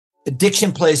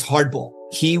Addiction plays hardball.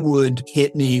 He would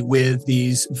hit me with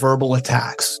these verbal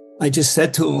attacks. I just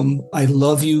said to him, I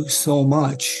love you so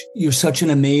much. You're such an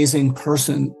amazing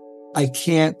person. I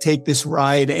can't take this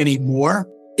ride anymore.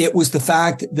 It was the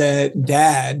fact that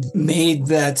Dad made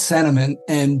that sentiment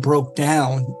and broke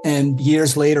down. And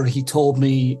years later, he told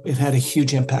me it had a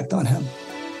huge impact on him.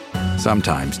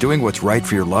 Sometimes doing what's right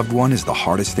for your loved one is the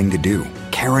hardest thing to do.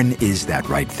 Karen is that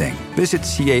right thing. Visit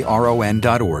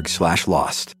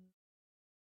caron.org/lost.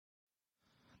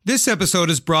 This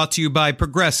episode is brought to you by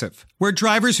Progressive, where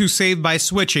drivers who save by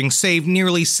switching save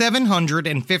nearly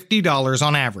 $750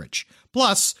 on average.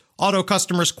 Plus, auto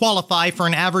customers qualify for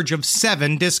an average of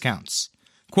 7 discounts.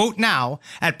 Quote now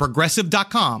at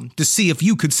Progressive.com to see if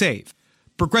you could save.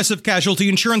 Progressive Casualty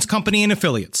Insurance Company and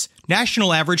Affiliates.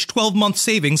 National average 12-month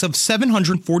savings of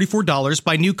 $744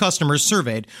 by new customers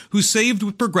surveyed who saved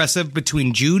with Progressive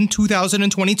between June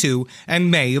 2022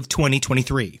 and May of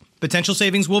 2023. Potential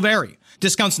savings will vary.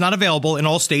 Discounts not available in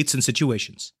all states and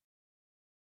situations.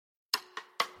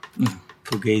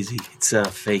 Fugazi, it's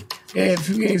fake. Yeah,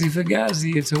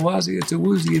 Fugazi, it's a wazi, it's a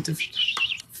woozy, it's a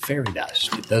fairy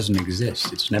dust. It doesn't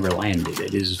exist. It's never landed.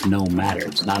 It is no matter.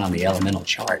 It's not on the elemental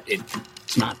chart.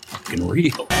 It's not fucking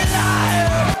real.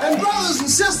 And brothers and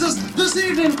sisters, this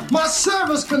evening, my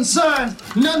service concerns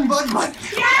none but money.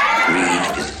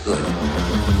 Greed is good.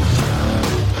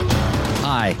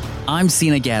 Hi, I'm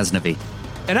Seena Ghaznavi.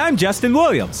 And I'm Justin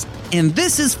Williams. And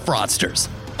this is Fraudsters,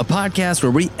 a podcast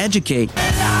where we educate,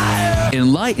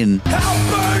 enlighten,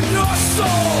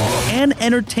 and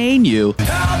entertain you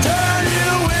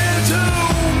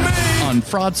on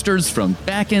fraudsters from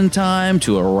back in time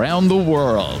to around the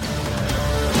world.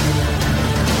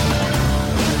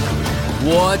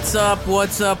 What's up,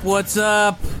 what's up, what's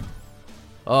up?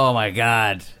 Oh my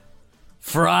God.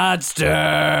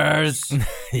 Fraudsters!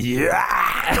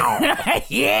 Yeah!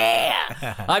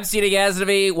 Yeah! I'm Seena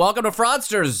Ghaznavi. Welcome to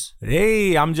Fraudsters.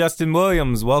 Hey, I'm Justin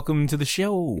Williams. Welcome to the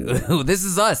show. This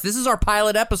is us. This is our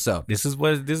pilot episode. This is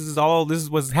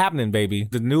what's happening, baby.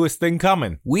 The newest thing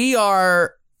coming. We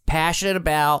are passionate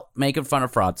about making fun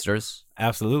of fraudsters.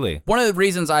 Absolutely. One of the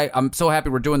reasons I'm so happy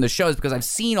we're doing this show is because I've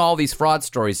seen all these fraud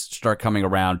stories start coming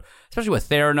around, especially with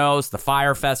Theranos, the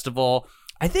Fire Festival.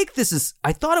 I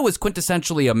thought it was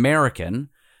quintessentially American,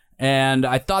 and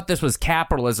I thought this was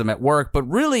capitalism at work, but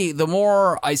really, the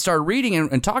more I started reading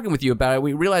and talking with you about it,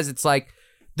 we realized it's like,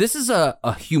 this is a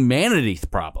humanity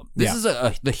problem. This is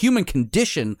the human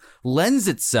condition lends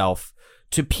itself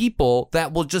to people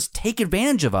that will just take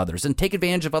advantage of others and take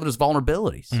advantage of others'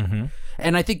 vulnerabilities. Mm-hmm.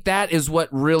 And I think that is what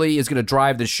really is going to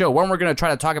drive the show. One, we're going to try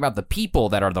to talk about the people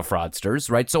that are the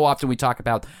fraudsters, right? So often we talk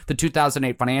about the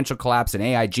 2008 financial collapse and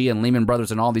AIG and Lehman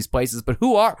Brothers and all these places, but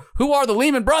who are the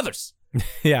Lehman Brothers?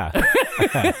 Yeah.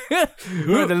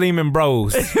 Who are the Lehman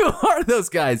Bros? Who are those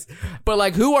guys? But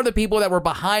like, who are the people that were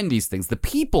behind these things? The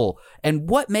people, and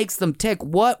what makes them tick?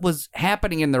 What was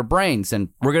happening in their brains? And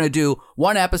we're going to do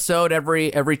one episode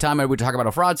every time we talk about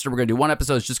a fraudster. We're going to do one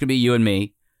episode. It's just going to be you and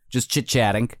me, just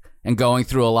chit-chatting and going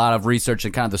through a lot of research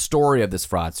and kind of the story of this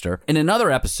fraudster. In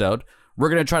another episode, we're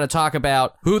going to try to talk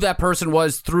about who that person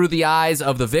was through the eyes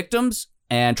of the victims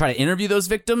and try to interview those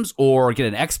victims or get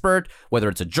an expert, whether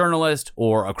it's a journalist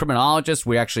or a criminologist.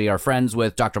 We actually are friends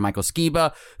with Dr. Michael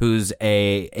Skiba, who's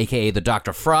aka the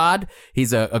Dr. Fraud.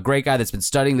 He's a great guy that's been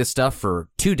studying this stuff for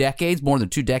more than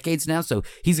 2 decades now, so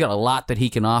he's got a lot that he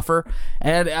can offer.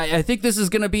 And I think this is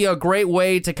going to be a great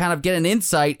way to kind of get an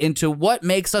insight into what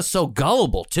makes us so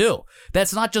gullible, too.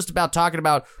 That's not just about talking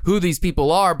about who these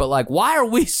people are, but like, why are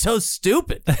we so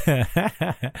stupid?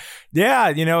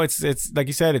 Yeah, it's like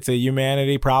you said, it's a humanity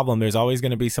problem. There's always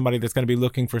going to be somebody that's going to be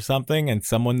looking for something and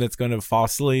someone that's going to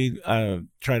falsely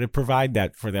try to provide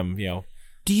that for them,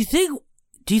 Do you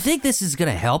think this is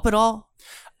going to help at all?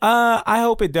 I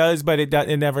hope it does, but it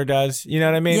never does. You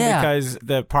know what I mean? Yeah. Because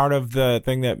the part of the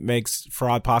thing that makes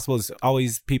fraud possible is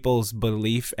always people's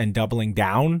belief and doubling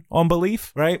down on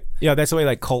belief, right? That's the way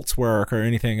like cults work or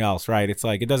anything else, right? It's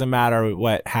like, it doesn't matter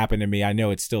what happened to me. I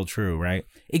know it's still true, right?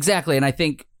 Exactly. And I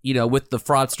think, with the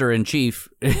fraudster in chief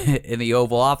in the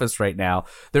Oval Office right now,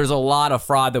 there's a lot of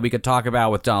fraud that we could talk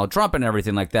about with Donald Trump and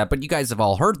everything like that. But you guys have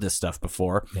all heard this stuff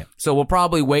before. Yeah. So we'll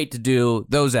probably wait to do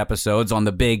those episodes on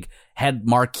the big head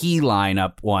marquee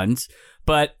lineup ones.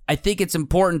 But I think it's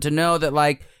important to know that,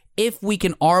 like, if we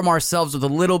can arm ourselves with a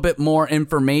little bit more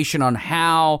information on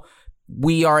how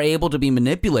we are able to be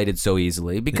manipulated so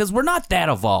easily, because we're not that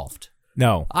evolved.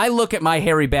 No. I look at my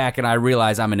hairy back and I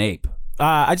realize I'm an ape.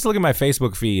 I just look at my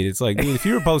Facebook feed. It's like, dude, if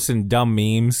you were posting dumb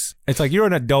memes, it's like you're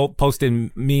an adult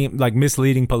posting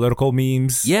misleading political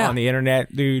memes on the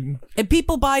internet, dude. And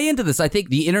people buy into this. I think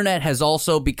the internet has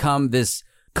also become this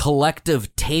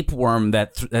collective tapeworm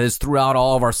that is throughout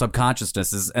all of our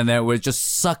subconsciousnesses, and that was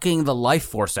just sucking the life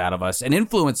force out of us and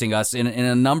influencing us in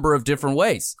a number of different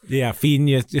ways. Yeah, feeding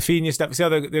you stuff. So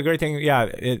the great thing,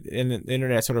 the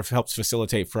internet sort of helps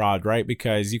facilitate fraud, right?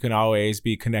 Because you can always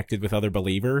be connected with other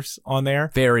believers on there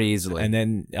very easily, and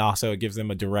then also it gives them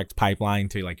a direct pipeline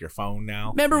to like your phone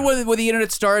now. Remember when the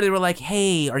internet started? They were like,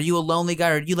 "Hey, are you a lonely guy?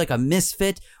 Are you like a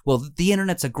misfit?" Well, the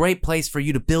internet's a great place for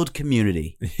you to build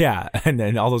community. Yeah, and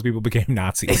then all those people became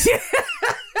Nazis.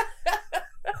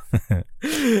 And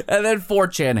then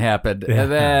 4chan happened,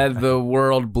 and then the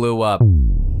world blew up.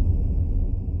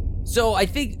 So I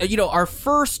think, our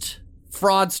first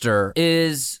fraudster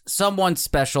is someone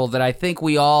special that I think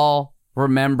we all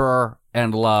remember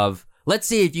and love. Let's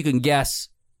see if you can guess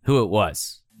who it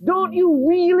was. Don't you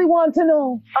really want to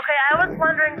know? Okay, I was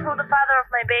wondering who the father of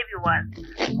my baby was.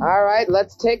 All right,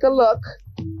 let's take a look.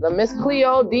 The Miss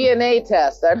Cleo DNA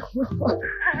test. I'm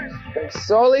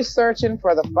solely searching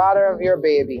for the father of your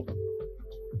baby.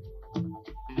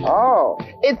 Oh,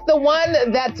 it's the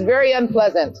one that's very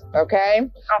unpleasant, okay?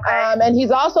 Okay. And he's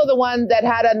also the one that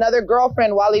had another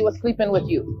girlfriend while he was sleeping with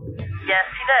you. Yes,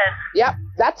 he did. Yep,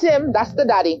 that's him. That's the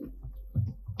daddy.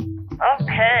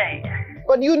 Okay.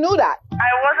 But you knew that. I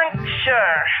wasn't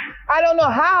sure. I don't know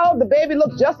how. The baby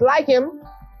looked just like him.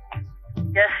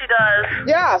 Yes, he does.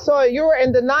 Yeah, so you were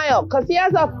in denial because he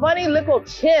has a funny little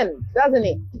chin, doesn't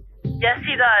he? Yes,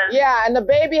 he does. Yeah, and the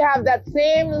baby have that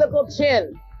same little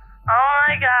chin. Oh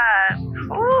my God.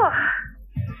 Ooh.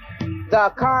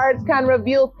 The cards can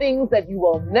reveal things that you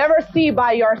will never see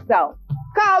by yourself.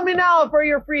 Call me now for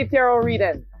your free tarot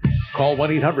reading. Call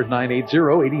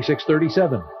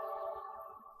 1-800-980-8637.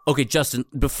 Okay, Justin,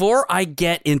 before I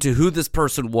get into who this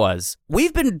person was,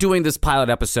 we've been doing this pilot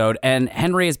episode, and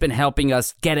Henry has been helping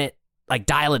us get it,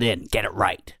 dial it in, get it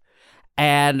right.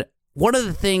 And one of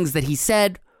the things that he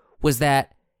said was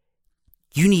that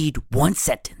you need one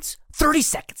sentence, 30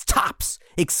 seconds tops,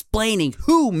 explaining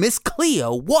who Miss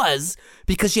Cleo was,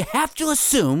 because you have to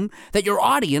assume that your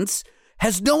audience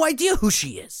has no idea who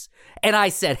she is. And I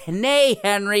said, nay,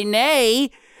 Henry,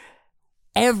 nay.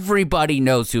 Everybody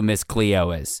knows who Miss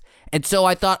Cleo is. And so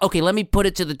I thought, okay, let me put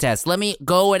it to the test. Let me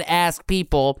go and ask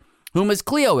people who Miss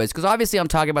Cleo is. Because obviously I'm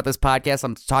talking about this podcast.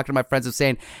 I'm talking to my friends and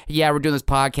saying, yeah, we're doing this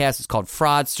podcast. It's called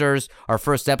Fraudsters. Our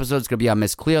first episode is going to be on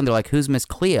Miss Cleo. And they're like, who's Miss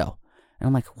Cleo? And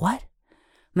I'm like, what?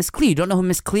 Miss Cleo? You don't know who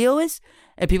Miss Cleo is?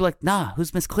 And people are like, nah,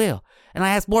 who's Miss Cleo? And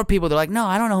I asked more people. They're like, no,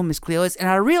 I don't know who Miss Cleo is. And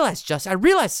I realized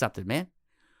something, man.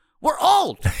 We're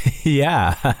old.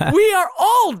 Yeah. We are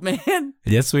old, man.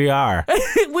 Yes, we are.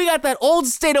 We got that old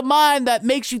state of mind that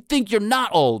makes you think you're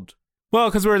not old. Well,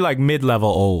 because we're mid-level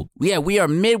old. Yeah, we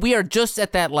are just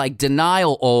at that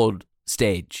denial old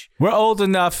stage. We're old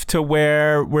enough to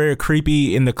where we're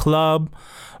creepy in the club,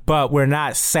 but we're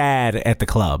not sad at the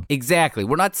club. Exactly.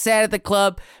 We're not sad at the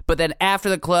club, but then after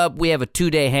the club, we have a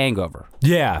 2-day hangover.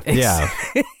 Yeah, yeah.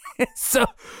 So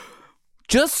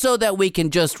just so that we can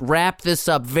just wrap this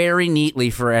up very neatly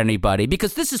for anybody,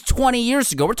 because this is 20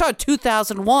 years ago. We're talking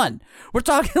 2001. We're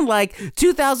talking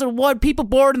 2001, people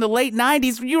born in the late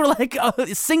 90s. You were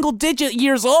single-digit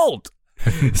years old.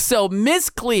 So Miss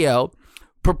Cleo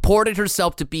purported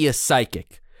herself to be a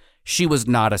psychic. She was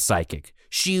not a psychic.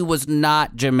 She was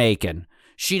not Jamaican.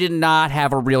 She did not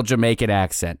have a real Jamaican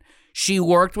accent. She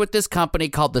worked with this company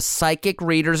called the Psychic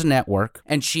Readers Network,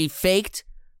 and she faked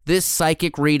this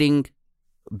psychic reading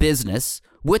business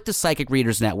with the Psychic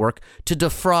Readers Network to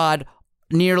defraud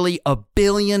nearly $1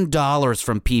 billion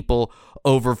from people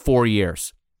over 4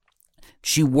 years.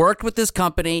 She worked with this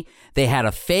company. They had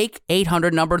a fake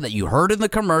 800 number that you heard in the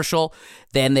commercial.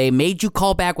 Then they made you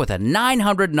call back with a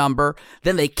 900 number.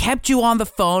 Then they kept you on the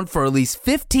phone for at least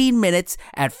 15 minutes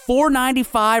at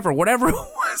 $4.95 or whatever it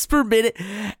was per minute.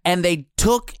 And they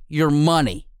took your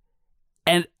money.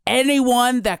 And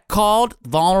anyone that called,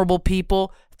 vulnerable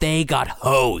people, they got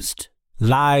hosed.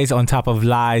 Lies on top of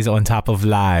lies on top of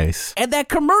lies. And that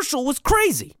commercial was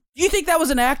crazy. You think that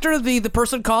was an actor, the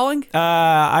person calling?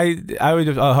 I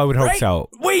would hope so.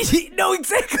 Wait, no,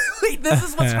 exactly. This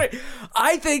is what's great.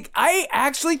 I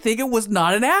actually think it was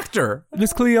not an actor.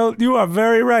 Miss Cleo, you are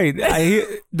very right.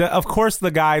 Of course,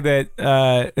 the guy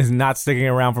that is not sticking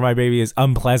around for my baby is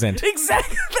unpleasant.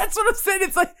 Exactly. That's what I'm saying.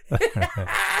 It's like...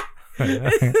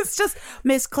 It's just,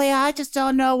 Miss Cleo, I just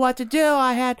don't know what to do.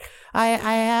 I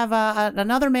have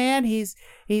another man. He's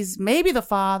maybe the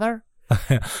father.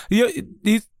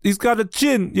 He's got a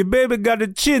chin. Your baby got a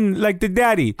chin like the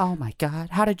daddy. Oh my God!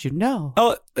 How did you know?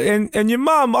 Oh, and your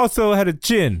mom also had a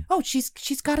chin. Oh, she's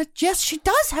got a yes. She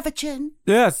does have a chin.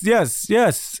 Yes.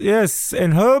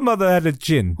 And her mother had a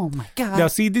chin. Oh my God! Now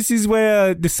see, this is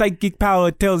where the psychic power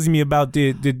tells me about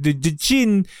the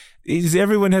chin. Is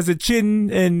everyone has a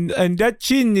chin, and that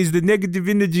chin is the negative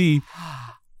energy.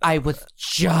 I was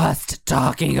just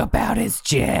talking about his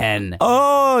chin.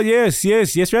 Oh, yes,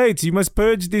 right. You must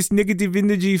purge this negative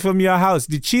energy from your house.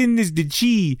 The chin is the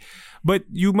chi, but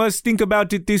you must think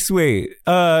about it this way.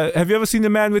 Have you ever seen a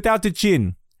man without a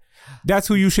chin? That's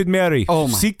who you should marry. Oh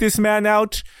my. Seek this man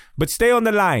out, but stay on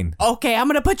the line. Okay, I'm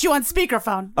going to put you on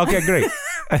speakerphone. Okay, great.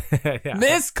 Yeah.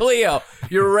 Miss Cleo,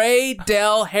 Ray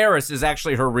Dell Harris is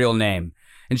actually her real name.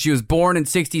 And she was born in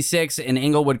 1966 in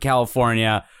Inglewood,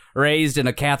 California. Raised in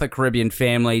a Catholic Caribbean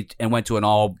family and went to an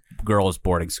all-girls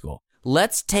boarding school.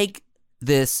 Let's take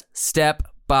this step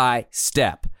by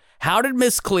step. How did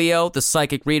Miss Cleo, the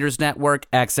Psychic Readers Network,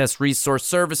 Access Resource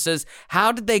Services,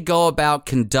 how did they go about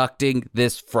conducting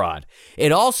this fraud?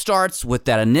 It all starts with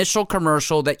that initial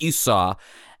commercial that you saw,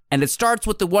 and it starts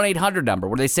with the 1-800 number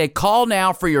where they say, call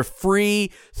now for your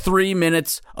free 3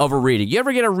 minutes of a reading. You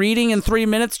ever get a reading in 3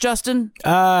 minutes, Justin?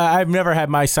 I've never had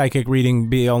my psychic reading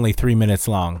be only 3 minutes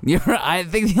long. I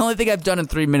think the only thing I've done in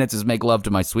 3 minutes is make love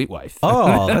to my sweet wife.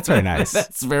 Oh, that's very nice.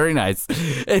 That's very nice.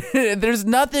 There's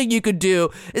nothing you could do,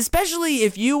 especially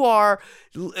if you are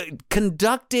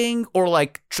conducting or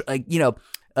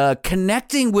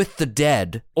connecting with the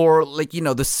dead or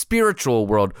the spiritual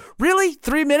world. Really?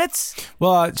 3 minutes?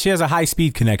 Well, she has a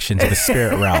high-speed connection to the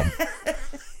spirit realm.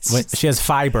 She has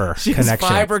fiber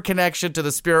connection to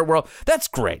the spirit world. That's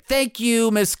great. Thank you,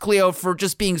 Miss Cleo, for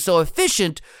just being so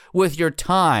efficient with your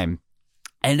time.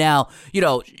 And now,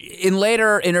 in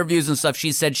later interviews and stuff,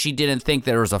 she said she didn't think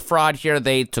there was a fraud here.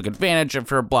 They took advantage of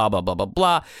her, blah, blah, blah, blah,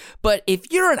 blah. But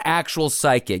if you're an actual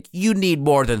psychic, you need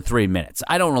more than 3 minutes.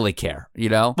 I don't really care,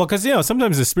 Well, because,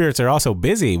 sometimes the spirits are also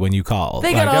busy when you call.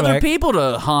 They got other people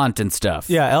to haunt and stuff.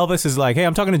 Yeah, Elvis is like, hey,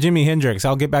 I'm talking to Jimi Hendrix.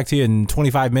 I'll get back to you in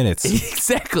 25 minutes.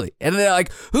 Exactly. And they're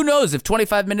like, who knows if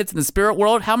 25 minutes in the spirit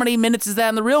world, how many minutes is that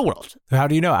in the real world? How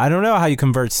do you know? I don't know how you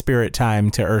convert spirit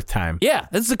time to earth time. Yeah,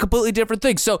 this is a completely different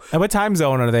thing. So, and what time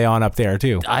zone are they on up there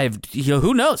too?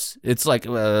 Who knows? It's like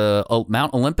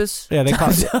Mount Olympus. Yeah, they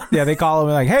call. They call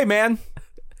them like, "Hey, man,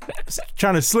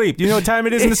 trying to sleep. Do you know what time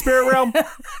it is in the spirit realm?"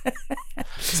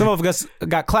 Some of us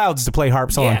got clouds to play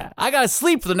harps on. Yeah, I gotta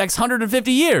sleep for the next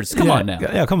 150 years. Come on now.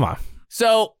 Yeah, come on.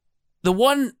 So the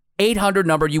 1-800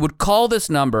 number, you would call this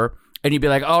number. And you'd be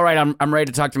like, all right, I'm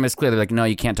ready to talk to Miss Cleo. They're like, no,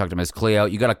 you can't talk to Miss Cleo.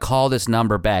 You got to call this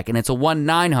number back. And it's a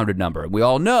 1-900 number. We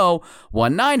all know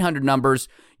 1-900 numbers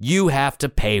you have to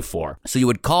pay for. So you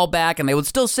would call back and they would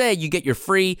still say you get your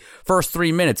free first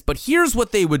 3 minutes. But here's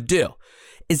what they would do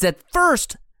is that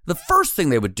the first thing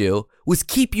they would do was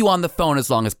keep you on the phone as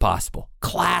long as possible.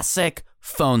 Classic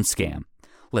phone scam.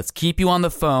 Let's keep you on the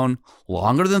phone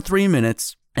longer than 3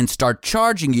 minutes and start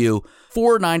charging you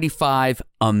 $4.95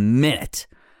 a minute.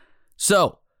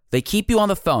 So they keep you on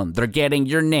the phone. They're getting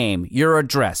your name, your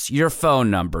address, your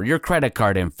phone number, your credit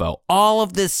card info, all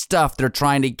of this stuff they're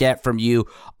trying to get from you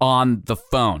on the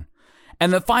phone.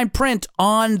 And the fine print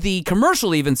on the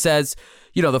commercial even says,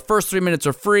 the first 3 minutes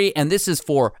are free, and this is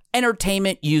for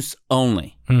entertainment use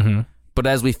only. Mm-hmm. But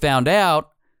as we found out,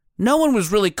 no one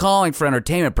was really calling for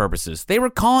entertainment purposes. They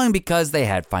were calling because they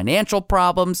had financial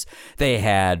problems, they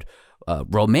had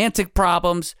romantic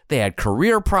problems. They had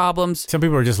career problems. Some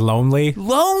people are just lonely.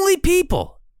 Lonely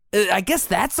people. I guess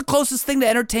that's the closest thing to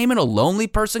entertainment a lonely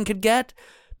person could get.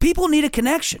 People need a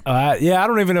connection. I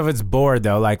don't even know if it's bored,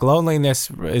 though. Like,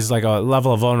 loneliness is like a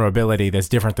level of vulnerability that's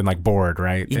different than like bored,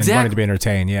 right? Exactly. And wanting to be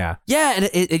entertained, yeah. Yeah,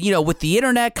 and with the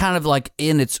internet kind of like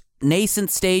in its nascent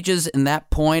stages in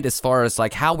that point as far as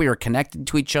like how we were connected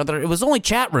to each other, it was only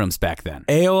chat rooms back then.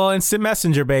 AOL Instant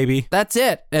Messenger, baby. That's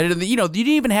it. And you didn't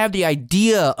even have the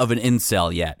idea of an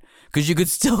incel yet because you could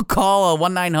still call a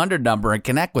 1-900 number and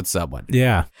connect with someone.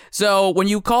 Yeah. So when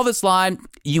you call this line,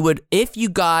 you would, if you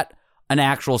got an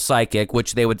actual psychic,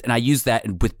 which they would, and I use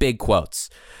that with big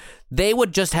quotes, they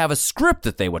would just have a script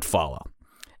that they would follow.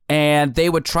 And they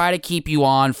would try to keep you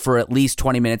on for at least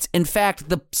 20 minutes. In fact,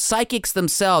 the psychics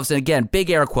themselves, and again, big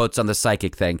air quotes on the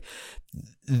psychic thing,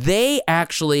 they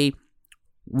actually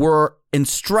were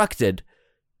instructed,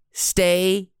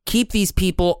 keep these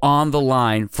people on the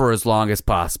line for as long as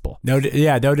possible. No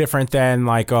different than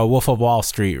like Wolf of Wall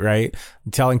Street, right?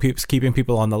 Keeping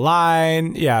people on the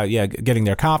line. Yeah, getting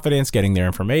their confidence, getting their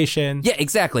information. Yeah,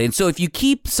 exactly. And so if you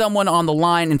keep someone on the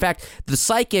line, in fact, the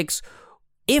psychics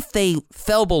If they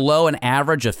fell below an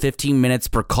average of 15 minutes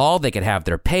per call, they could have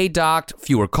their pay docked,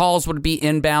 fewer calls would be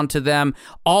inbound to them,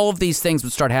 all of these things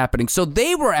would start happening. So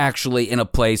they were actually in a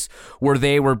place where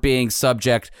they were being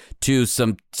subject to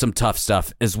some tough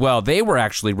stuff as well. They were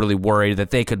actually really worried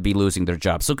that they could be losing their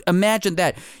job. So imagine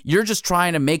that. You're just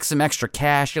trying to make some extra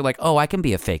cash. You're like, oh, I can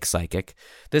be a fake psychic.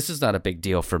 This is not a big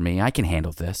deal for me. I can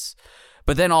handle this.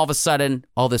 But then all of a sudden,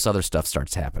 all this other stuff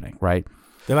starts happening, right?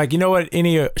 They're like, you know what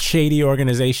any shady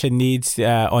organization needs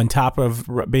on top of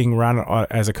being run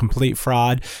as a complete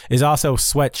fraud is also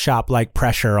sweatshop-like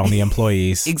pressure on the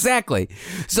employees. Exactly.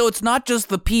 So it's not just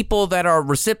the people that are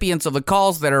recipients of the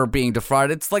calls that are being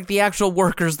defrauded. It's like the actual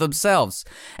workers themselves.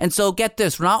 And so get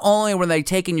this, not only were they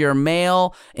taking your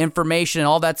mail information and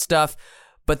all that stuff,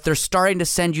 but they're starting to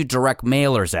send you direct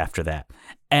mailers after that.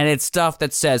 And it's stuff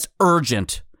that says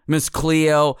urgent. Miss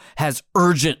Cleo has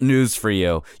urgent news for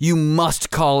you. You must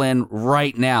call in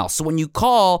right now. So when you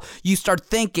call, you start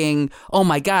thinking, oh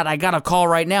my God, I got to call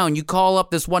right now. And you call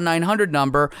up this 1-900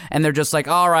 number and they're just like,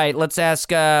 all right, let's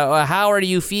ask, how are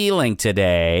you feeling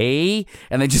today?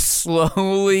 And they just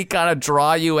slowly kind of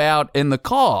draw you out in the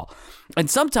call. And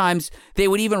sometimes they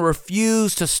would even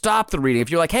refuse to stop the reading. If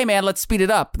you're like, hey, man, let's speed it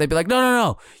up. They'd be like,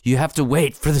 no. You have to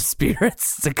wait for the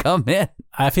spirits to come in.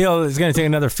 I feel it's going to take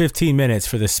another 15 minutes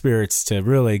for the spirits to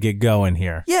really get going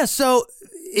here. Yeah, so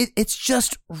it's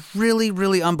just really,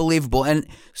 really unbelievable. And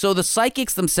so the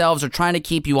psychics themselves are trying to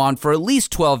keep you on for at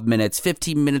least 12 minutes,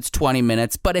 15 minutes, 20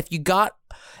 minutes. But if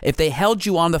they held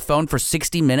you on the phone for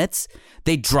 60 minutes,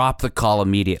 they drop the call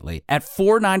immediately. At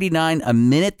 $4.99 a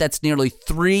minute, that's nearly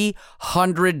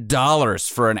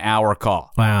 $300 for an hour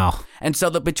call. Wow. And so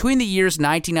between the years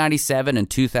 1997 and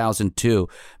 2002,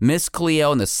 Miss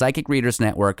Cleo and the Psychic Readers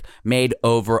Network made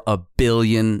over $1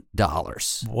 billion.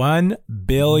 $1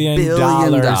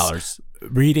 billion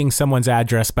reading someone's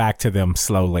address back to them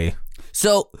slowly.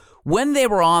 So when they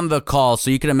were on the call,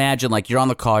 so you can imagine, like, you're on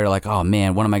the call, you're like, oh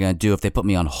man, what am I going to do if they put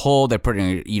me on hold? They're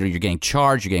putting, you're getting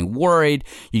charged, you're getting worried.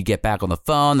 You get back on the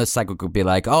phone, the psychic would be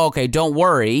like, oh, okay, don't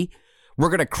worry. We're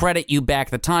going to credit you back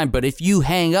the time, but if you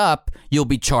hang up, you'll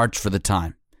be charged for the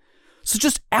time. So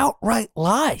just outright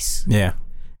lies. Yeah.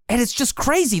 And it's just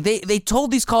crazy. They told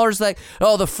these callers like,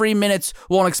 oh, the free minutes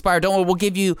won't expire. Don't worry, we'll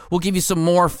give you some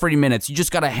more free minutes. You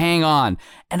just got to hang on.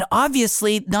 And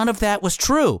obviously, none of that was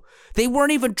true. They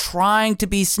weren't even trying to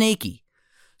be sneaky.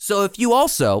 So if you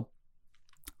also,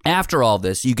 after all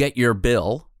this, you get your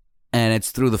bill, and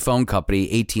it's through the phone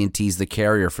company, AT&T's the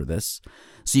carrier for this.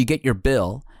 So you get your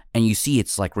bill, and you see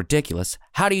it's like ridiculous.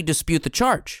 How do you dispute the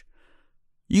charge?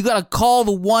 You got to call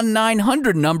the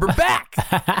 1-900 number back.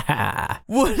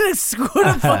 What a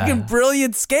fucking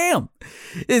brilliant scam.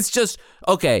 It's just,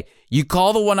 okay, you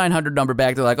call the 1-900 number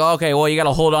back. They're like, oh, okay, well, you got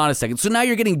to hold on a second. So now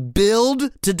you're getting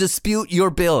billed to dispute your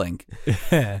billing.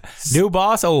 New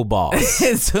boss, old boss.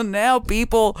 And so now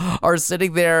people are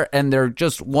sitting there and they're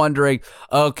just wondering,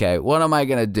 okay, what am I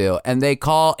going to do? And they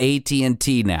call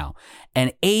AT&T now.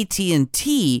 And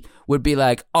AT&T would be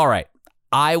like, all right,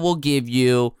 I will give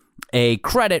you a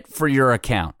credit for your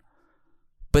account.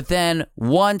 But then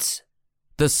once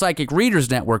the Psychic Readers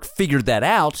Network figured that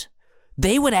out,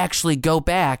 they would actually go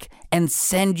back and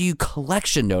send you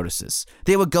collection notices.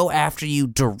 They would go after you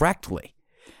directly.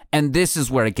 And this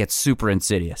is where it gets super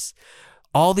insidious.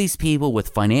 All these people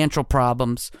with financial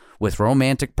problems, with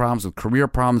romantic problems, with career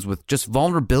problems, with just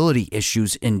vulnerability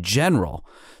issues in general,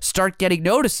 start getting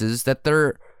notices that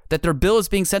their bill is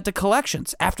being sent to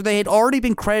collections after they had already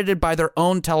been credited by their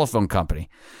own telephone company.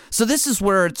 So this is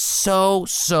where it's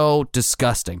so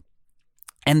disgusting.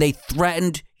 And they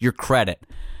threatened your credit.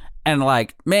 And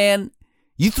like, man,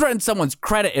 you threaten someone's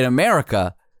credit in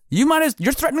America,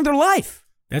 you're threatening their life.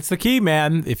 That's the key,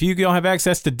 man. If you don't have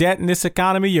access to debt in this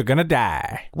economy, you're going to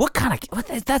die.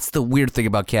 That's the weird thing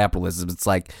about capitalism. It's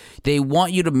like they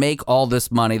want you to make all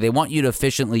this money. They want you to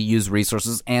efficiently use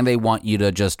resources, and they want you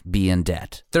to just be in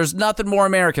debt. There's nothing more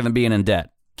American than being in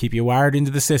debt. Keep you wired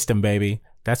into the system, baby.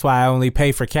 That's why I only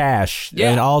pay for cash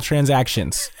in all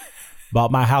transactions.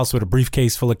 Bought my house with a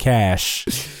briefcase full of cash.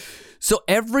 So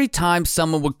every time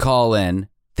someone would call in,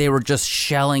 they were just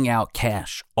shelling out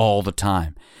cash all the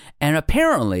time. And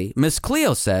apparently, Miss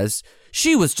Cleo says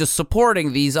she was just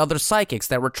supporting these other psychics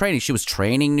that were training. She was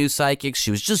training new psychics. She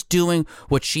was just doing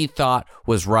what she thought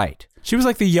was right. She was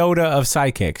like the Yoda of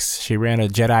psychics. She ran a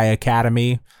Jedi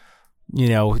Academy. You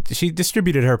know, she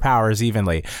distributed her powers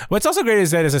evenly. What's also great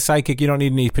is that as a psychic, you don't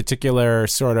need any particular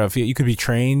sort of, you could be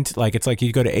trained. Like, it's like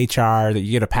you go to HR, that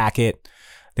you get a packet.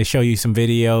 They show you some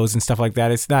videos and stuff like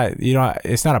that. It's not,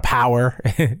 it's not a power,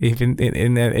 even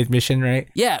in that admission, right?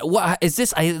 Yeah. What is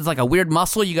this? It's like a weird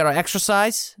muscle you got to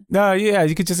exercise? No, yeah.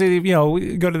 You could just,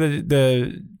 go to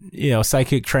the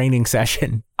psychic training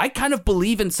session. I kind of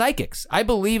believe in psychics. I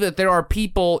believe that there are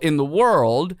people in the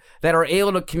world that are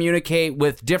able to communicate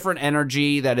with different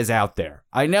energy that is out there.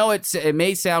 I know it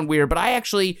may sound weird, but I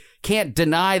actually can't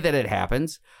deny that it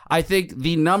happens. I think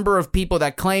the number of people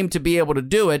that claim to be able to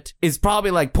do it is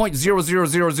probably like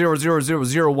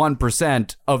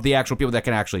 0.0000001% of the actual people that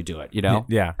can actually do it,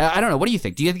 Yeah. I don't know. What do you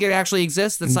think? Do you think it actually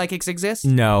exists, that psychics exist?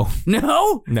 No.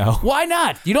 No? No. Why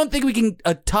not? You don't think we can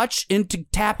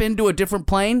tap into a different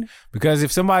plane? Because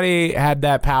if somebody had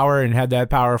that power and had that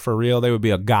power for real, they would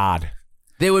be a god.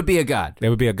 They would be a god. They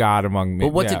would be a god among me.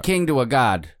 Well, what's a king to a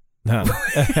god? No.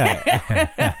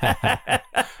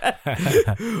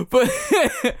 But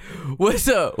what's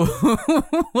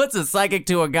a psychic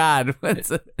to a god?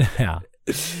 Yeah.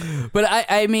 But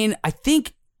I mean, I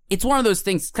think it's one of those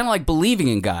things, kind of like believing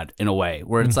in God in a way,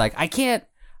 where it's like I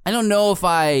don't know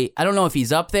if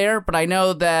he's up there, but I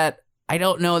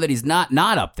don't know that he's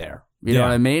not up there. You know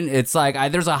what I mean? It's like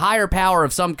there's a higher power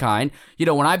of some kind.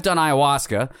 When I've done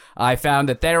ayahuasca, I found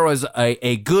that there was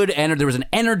a good energy. There was an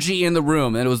energy in the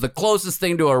room, and it was the closest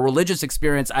thing to a religious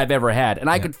experience I've ever had. And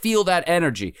I could feel that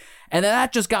energy. And then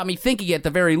that just got me thinking, at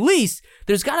the very least,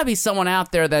 there's got to be someone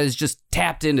out there that is just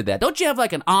tapped into that. Don't you have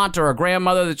like an aunt or a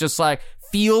grandmother that just like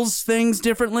feels things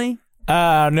differently?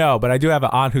 No, but I do have an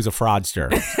aunt who's a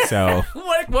fraudster. So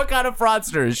what kind of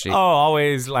fraudster is she? Oh,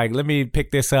 always like, let me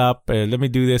pick this up, let me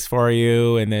do this for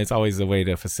you, and there's always a way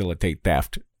to facilitate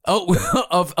theft. Oh,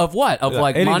 of what? Of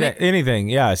like anything, money? Anything,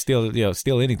 yeah. Steal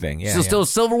anything. Yeah. Still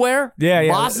silverware?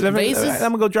 Yeah. Vases?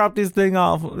 I'm gonna go drop this thing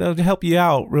off. Help you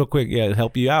out real quick. Yeah,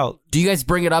 help you out. Do you guys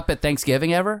bring it up at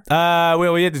Thanksgiving ever?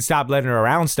 Well, we had to stop letting her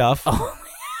around stuff. Oh.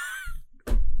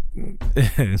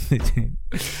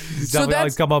 So that's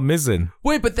always come up missing.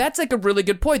 Wait, but that's like a really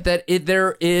good point, that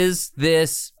there is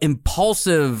this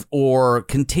impulsive or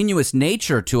continuous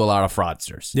nature to a lot of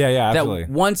fraudsters. Yeah, absolutely.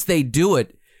 That once they do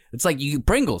it, it's like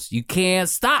Pringles. You can't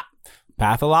stop.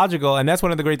 Pathological. And that's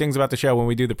one of the great things about the show when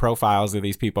we do the profiles of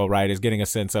these people, right, is getting a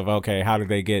sense of, okay, how do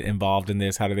they get involved in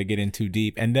this? How do they get in too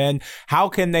deep? And then how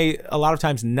can they, a lot of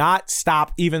times, not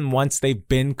stop even once they've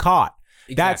been caught?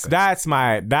 Exactly.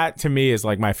 That to me is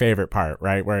like my favorite part,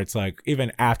 right? Where it's like,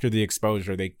 even after the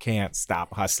exposure, they can't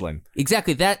stop hustling.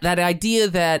 Exactly. That idea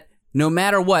that no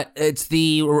matter what, it's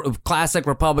the classic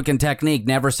Republican technique,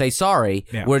 never say sorry,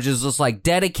 which is just like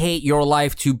dedicate your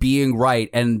life to being right.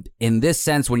 And in this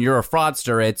sense, when you're a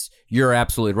fraudster, you're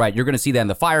absolutely right. You're going to see that in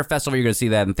the Fire Festival. You're going to see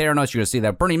that in Theranos. You're going to see that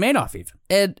in Bernie Madoff even.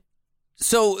 And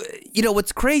so,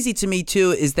 what's crazy to me, too,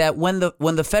 is that when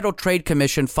the Federal Trade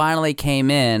Commission finally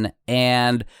came in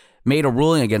and made a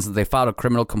ruling against them, they filed a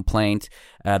criminal complaint.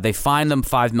 They fined them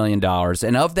 $5 million.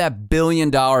 And of that $1 billion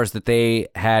that they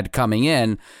had coming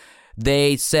in,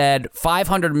 they said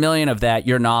 $500 million of that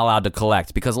you're not allowed to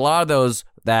collect, because a lot of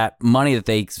that money that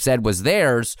they said was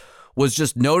theirs was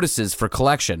just notices for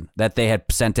collection that they had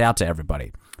sent out to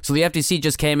everybody. So the FTC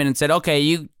just came in and said, okay,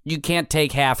 you can't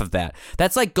take half of that.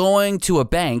 That's like going to a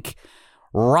bank,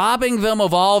 robbing them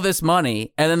of all this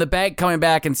money, and then the bank coming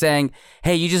back and saying,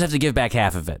 hey, you just have to give back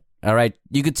half of it. All right,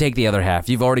 you could take the other half.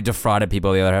 You've already defrauded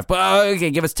people the other half. But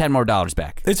okay, give us $10 more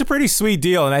back. It's a pretty sweet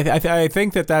deal, and I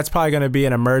think that's probably going to be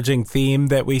an emerging theme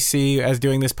that we see as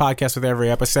doing this podcast with every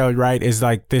episode. Right, is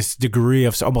like this degree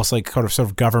of almost like sort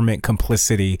of government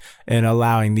complicity in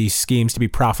allowing these schemes to be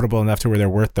profitable enough to where they're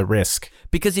worth the risk.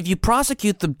 Because if you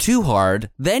prosecute them too hard,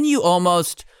 then you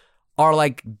almost are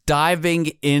like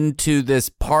diving into this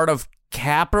part of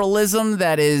capitalism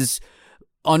that is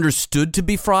understood to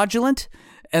be fraudulent.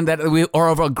 And that we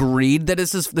are agreed that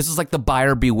this is like the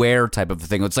buyer beware type of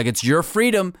thing. It's like, it's your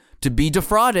freedom to be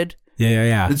defrauded.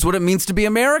 Yeah. It's what it means to be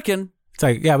American. It's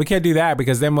like, yeah, we can't do that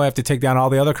because then we'll have to take down all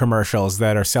the other commercials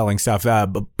that are selling stuff.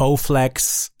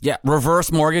 Bowflex. Yeah,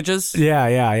 reverse mortgages.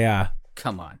 Yeah.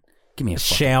 Come on. Give me a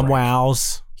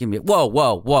ShamWows. Give me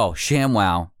whoa.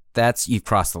 ShamWow. You've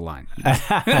crossed the line.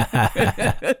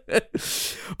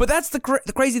 But that's the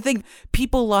crazy thing.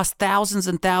 People lost thousands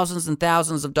and thousands and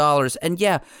thousands of dollars. And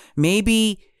yeah,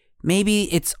 maybe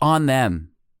it's on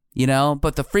them,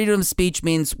 but the freedom of speech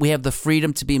means we have the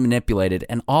freedom to be manipulated.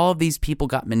 And all of these people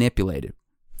got manipulated.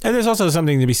 And there's also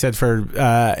something to be said for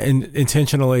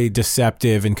intentionally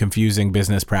deceptive and confusing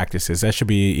business practices. That should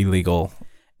be illegal.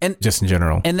 And just in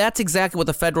general. And that's exactly what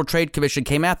the Federal Trade Commission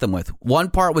came at them with. One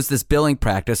part was this billing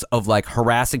practice of like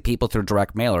harassing people through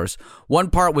direct mailers. One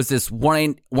part was this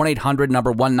 1-800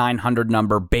 number, 1-900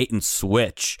 number bait and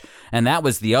switch. And that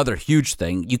was the other huge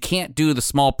thing. You can't do the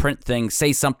small print thing,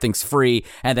 say something's free,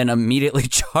 and then immediately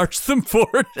charge them for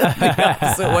it the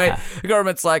opposite way. The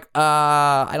government's like,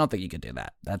 I don't think you can do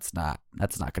that. That's not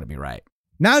going to be right.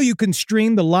 Now you can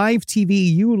stream the live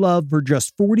TV you love for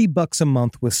just $40 a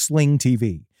month with Sling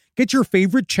TV. Get your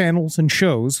favorite channels and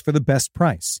shows for the best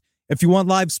price. If you want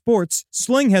live sports,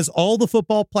 Sling has all the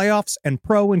football playoffs and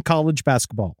pro and college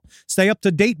basketball. Stay up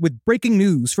to date with breaking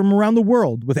news from around the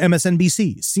world with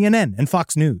MSNBC, CNN, and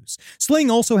Fox News.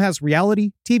 Sling also has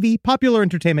reality, TV, popular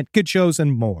entertainment, kid shows,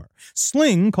 and more.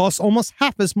 Sling costs almost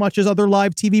half as much as other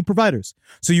live TV providers,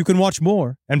 so you can watch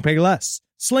more and pay less.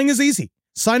 Sling is easy.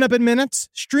 Sign up in minutes,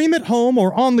 stream at home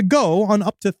or on the go on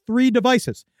up to 3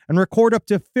 devices, and record up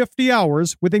to 50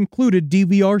 hours with included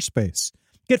DVR space.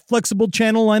 Get flexible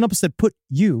channel lineups that put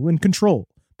you in control.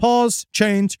 Pause,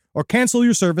 change, or cancel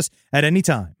your service at any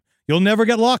time. You'll never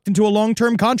get locked into a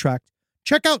long-term contract.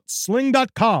 Check out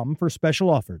Sling.com for special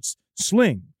offers.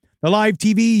 Sling, the live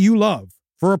TV you love,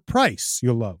 for a price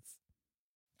you'll love.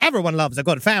 Everyone loves a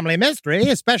good family mystery,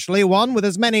 especially one with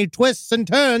as many twists and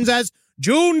turns as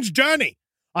June's Journey,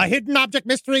 a hidden object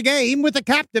mystery game with a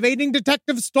captivating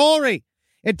detective story.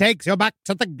 It takes you back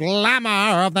to the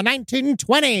glamour of the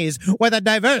 1920s with a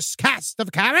diverse cast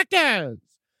of characters.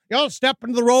 You'll step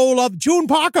into the role of June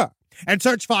Parker and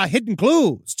search for hidden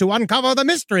clues to uncover the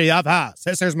mystery of her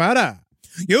sister's murder.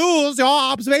 Use your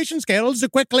observation skills to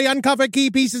quickly uncover key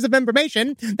pieces of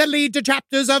information that lead to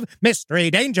chapters of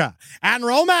mystery, danger, and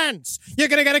romance. You're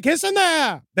going to get a kiss in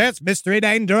there. There's mystery,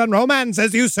 danger, and romance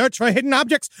as you search for hidden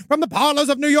objects from the parlors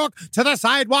of New York to the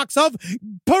sidewalks of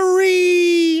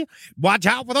Paris. Watch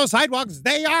out for those sidewalks.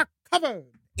 They are covered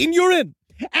in urine.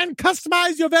 And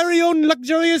customize your very own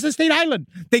luxurious estate island.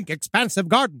 Think expansive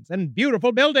gardens and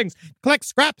beautiful buildings. Collect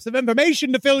scraps of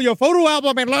information to fill your photo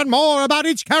album and learn more about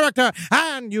each character.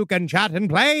 And you can chat and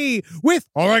play with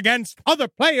or against other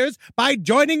players by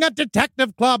joining a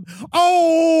detective club.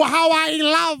 Oh, how I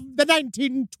love the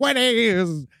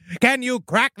 1920s. Can you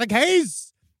crack the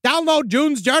case? Download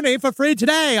June's Journey for free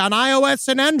today on iOS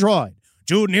and Android.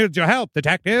 June needs your help,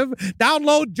 detective.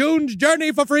 Download June's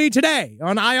Journey for free today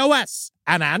on iOS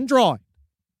and Android.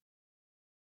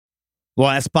 The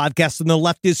last podcast on the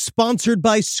left is sponsored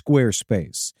by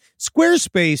Squarespace.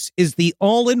 Squarespace is the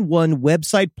all-in-one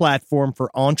website platform for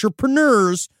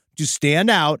entrepreneurs to stand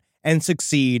out and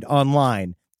succeed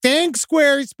online. Thanks,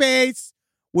 Squarespace.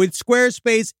 With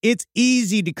Squarespace, it's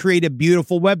easy to create a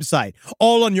beautiful website,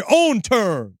 all on your own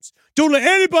terms. Don't let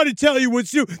anybody tell you what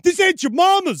to do. This ain't your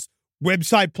mama's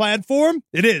website platform.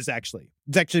 It is, actually.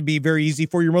 It's actually be very easy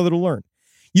for your mother to learn.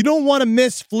 You don't want to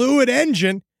miss Fluid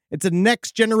Engine. It's a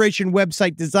next-generation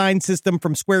website design system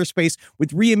from Squarespace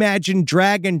with reimagined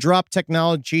drag-and-drop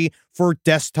technology for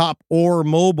desktop or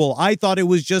mobile. I thought it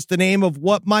was just the name of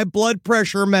what my blood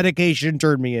pressure medication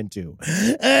turned me into.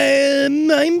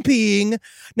 I'm peeing.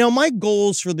 Now, my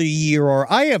goals for the year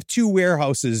are I have 2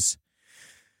 warehouses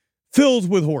filled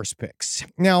with horse picks.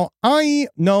 Now, I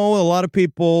know a lot of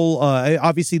people,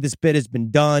 obviously this bit has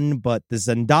been done, but the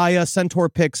Zendaya Centaur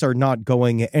picks are not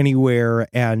going anywhere,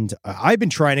 and I've been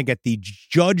trying to get the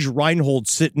Judge Reinhold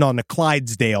sitting on the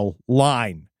Clydesdale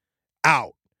line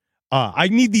out. I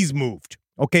need these moved,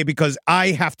 okay, because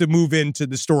I have to move into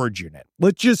the storage unit.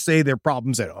 Let's just say there are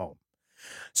problems at home.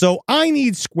 So I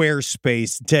need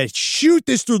Squarespace to shoot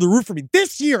this through the roof for me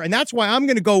this year, and that's why I'm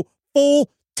going to go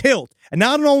full tilt. And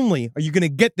not only are you going to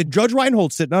get the Judge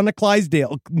Reinhold sitting on the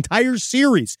Clydesdale entire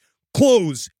series,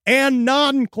 clothes and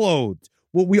non-clothes,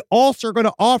 what we also are going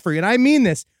to offer you, and I mean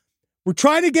this, we're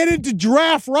trying to get into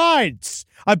giraffe rides.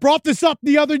 I brought this up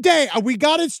the other day. We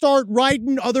got to start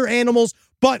riding other animals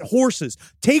but horses.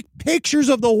 Take pictures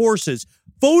of the horses.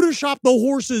 Photoshop the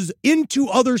horses into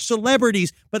other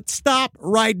celebrities, but stop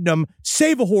riding them.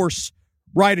 Save a horse,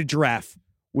 ride a giraffe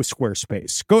with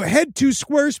Squarespace. Go ahead to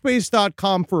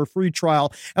squarespace.com for a free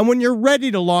trial. And when you're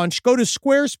ready to launch, go to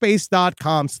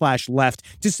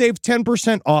squarespace.com/left to save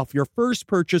 10% off your first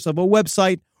purchase of a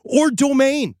website or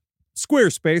domain.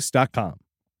 Squarespace.com.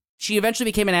 She eventually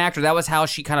became an actor. That was how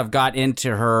she kind of got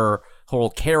into her whole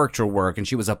character work. And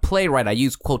she was a playwright. I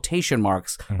use quotation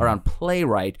marks around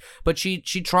playwright. But she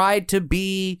tried to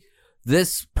be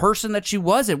this person that she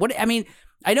wasn't.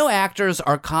 I know actors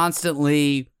are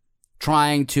constantly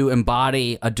trying to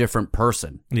embody a different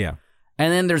person. Yeah.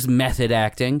 And then there's method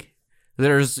acting.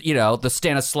 There's, the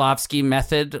Stanislavski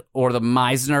method or the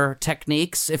Meisner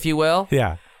techniques, if you will.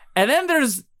 Yeah. And then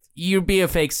there's, you'd be a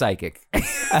fake psychic.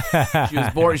 She was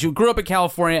born. She grew up in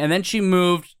California, and then she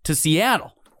moved to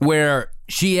Seattle, where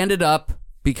she ended up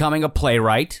becoming a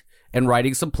playwright and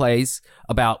writing some plays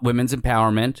about women's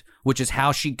empowerment, which is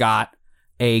how she got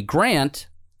a grant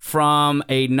from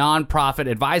a nonprofit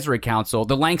advisory council,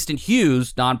 the Langston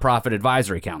Hughes Nonprofit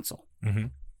Advisory Council. Mm-hmm.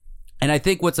 And I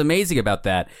think what's amazing about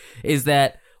that is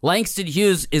that Langston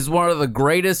Hughes is one of the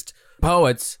greatest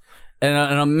poets, and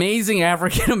an amazing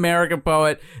African-American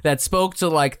poet that spoke to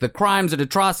like the crimes and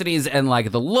atrocities and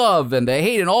like the love and the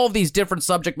hate and all of these different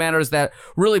subject matters that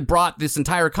really brought this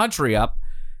entire country up.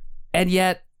 And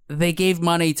yet they gave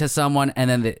money to someone and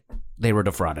then they were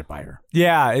defrauded by her.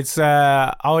 Yeah, it's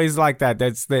always like that.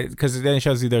 That's because then it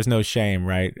shows you there's no shame,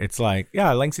 right? It's like,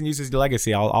 yeah, Langston uses the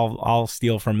legacy. I'll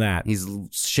steal from that. He's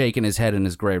shaking his head in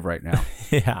his grave right now.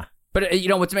 Yeah. But you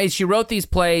know what's amazing? She wrote these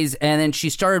plays and then she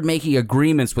started making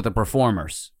agreements with the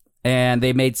performers, and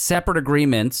they made separate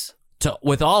agreements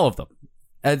with all of them.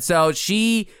 And so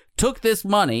she took this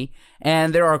money,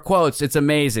 and there are quotes. It's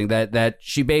amazing that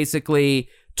she basically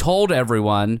told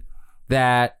everyone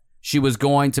that she was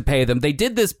going to pay them. They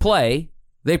did this play.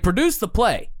 They produced the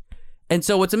play. And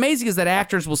so what's amazing is that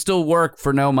actors will still work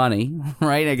for no money,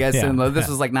 right? I guess this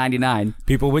was like 99.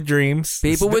 People with dreams.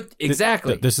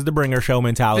 Exactly. This is the bringer show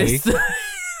mentality.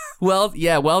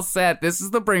 Well said. This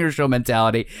is the bringer show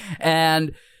mentality.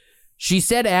 And she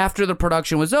said after the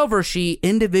production was over, she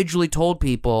individually told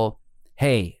people,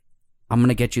 hey, I'm going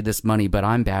to get you this money, but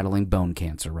I'm battling bone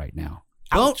cancer right now.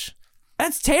 Ouch.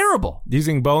 That's terrible.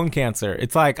 Using bone cancer.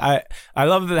 It's like, I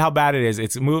love how bad it is.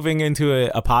 It's moving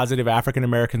into a positive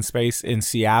African-American space in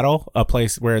Seattle, a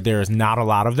place where there's not a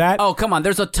lot of that. Oh, come on.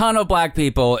 There's a ton of black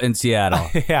people in Seattle.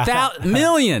 Yeah.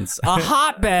 Millions. A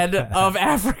hotbed of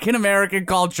African-American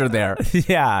culture there.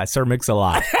 Yeah, Sir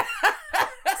Mix-a-Lot.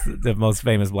 The most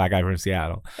famous black guy from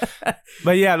Seattle.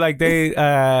 But yeah, like you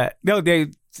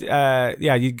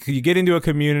get into a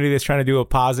community that's trying to do a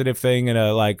positive thing in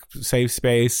a like safe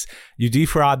space. You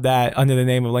defraud that under the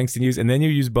name of Langston Hughes, and then you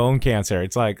use bone cancer.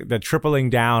 It's like the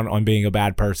tripling down on being a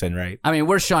bad person, right? I mean,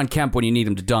 where's Sean Kemp when you need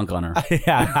him to dunk on her?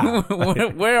 Yeah.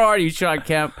 Where are you, Sean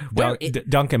Kemp?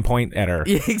 Dunk and point at her.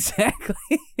 Exactly.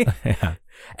 Yeah.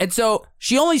 And so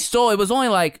she only stole, it was only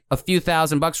like a few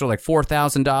 $1,000 or like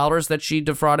 $4,000 that she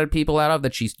defrauded people out of,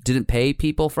 that she didn't pay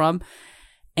people from.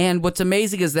 And what's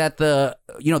amazing is that the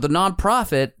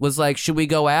nonprofit was like, should we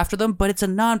go after them? But it's a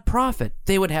nonprofit.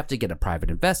 They would have to get a private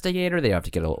investigator. They have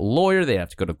to get a lawyer. They have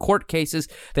to go to court cases.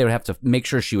 They would have to make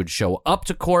sure she would show up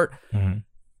to court. Mm-hmm.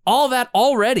 All that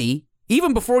already,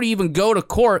 even before you even go to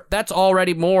court, that's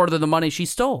already more than the money she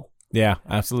stole. Yeah,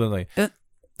 absolutely.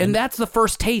 And that's the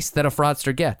first taste that a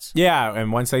fraudster gets. Yeah,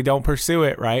 and once they don't pursue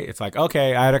it, right, it's like,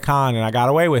 okay, I had a con and I got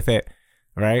away with it,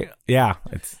 right? Yeah.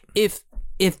 If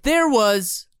there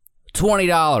was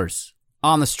 $20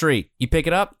 on the street, you pick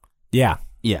it up? Yeah.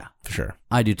 Yeah. For sure.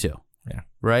 I do too. Yeah.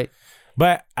 Right?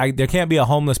 But there can't be a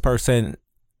homeless person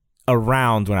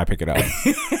around when I pick it up.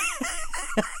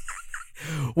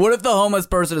 What if the homeless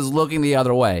person is looking the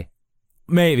other way?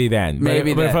 Maybe then. But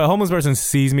if a homeless person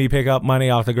sees me pick up money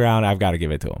off the ground, I've got to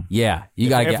give it to him. Yeah, you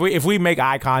got to. If we make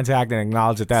eye contact and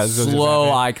acknowledge that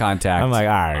slow eye contact, I'm like,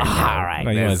 all right,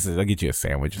 I'll get you a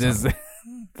sandwich.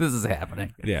 This is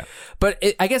happening. Yeah, but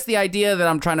I guess the idea that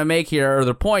I'm trying to make here, or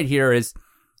the point here, is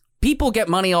people get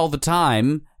money all the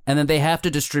time, and then they have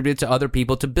to distribute it to other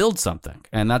people to build something,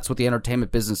 and that's what the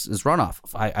entertainment business is run off.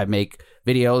 I make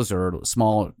videos or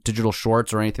small digital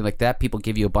shorts or anything like that. People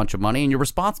give you a bunch of money, and you're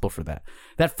responsible for that.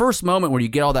 That first moment where you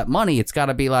get all that money, it's got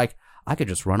to be like, I could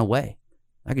just run away.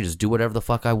 I could just do whatever the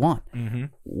fuck I want. Mm-hmm.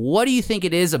 What do you think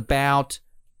it is about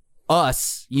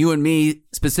us, you and me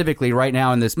specifically right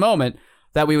now in this moment,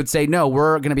 that we would say, no,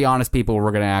 we're going to be honest people.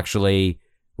 We're going to actually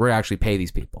pay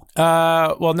these people?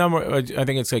 I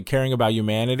think it's like caring about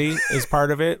humanity is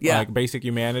part of it. Yeah. Like basic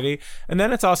humanity. And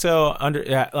then it's also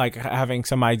like having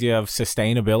some idea of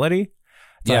sustainability.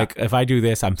 Like if I do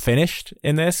this, I'm finished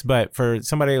in this. But for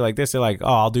somebody like this, they're like,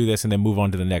 oh, I'll do this and then move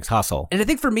on to the next hustle. And I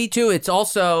think for me too, it's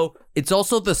also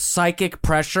the psychic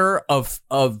pressure of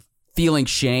feeling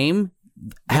shame,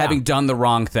 having done the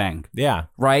wrong thing. Yeah.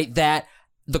 Right? That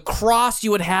the cross you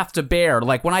would have to bear.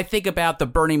 Like when I think about the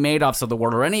Bernie Madoffs of the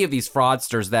world, or any of these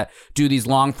fraudsters that do these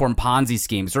long-form Ponzi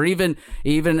schemes, or even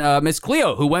Miss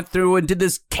Cleo, who went through and did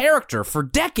this character for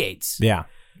decades. Yeah.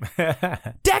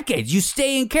 Decades. You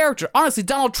stay in character. Honestly,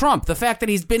 Donald Trump, the fact that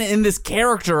he's been in this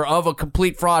character of a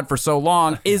complete fraud for so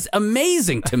long is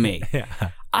amazing to me. Yeah.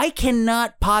 I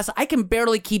can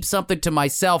barely keep something to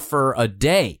myself for a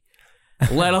day,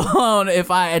 let alone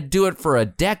if I do it for a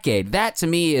decade. That to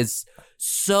me is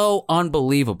so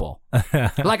unbelievable.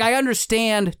 Like, I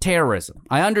understand terrorism.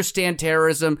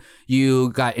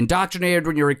 You got indoctrinated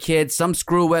when you were a kid. Some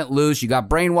screw went loose. You got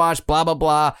brainwashed, blah, blah,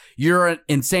 blah. You're an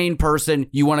insane person.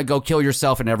 You want to go kill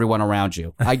yourself and everyone around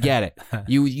you. I get it.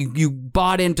 You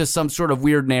bought into some sort of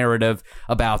weird narrative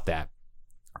about that.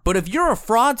 But if you're a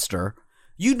fraudster,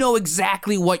 you know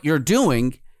exactly what you're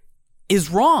doing is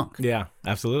wrong. Yeah,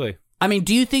 absolutely. I mean,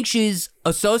 do you think she's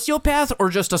a sociopath or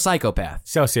just a psychopath?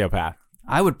 Sociopath.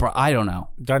 I don't know.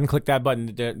 Doesn't click that button,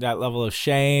 that level of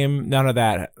shame, none of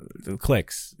that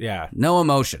clicks. Yeah. No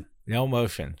emotion.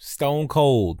 Stone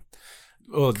cold.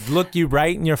 We'll look you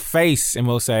right in your face and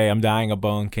we'll say, I'm dying of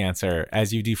bone cancer,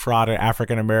 as you defraud an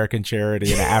African-American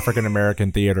charity and an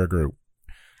African-American theater group.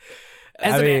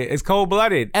 It's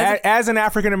cold-blooded. As an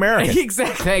African-American.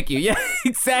 Exactly. Thank you. Yeah,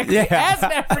 exactly. Yeah. As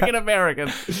an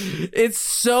African-American. It's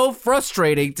so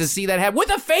frustrating to see that happen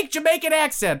with a fake Jamaican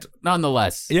accent,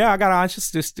 nonetheless. Yeah, I got on.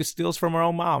 Just steals from her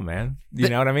own mom, man. You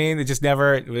know what I mean? It just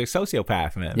never, a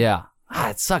sociopath, man. Yeah.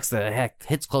 It sucks that it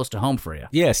hits close to home for you.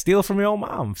 Yeah, steal from your own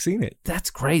mom. I've seen it.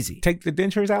 That's crazy. Take the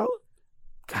dentures out.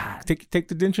 God. Take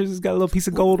the dentures. It's got a little piece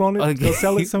of gold on it. Go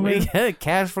sell it somewhere. Yeah,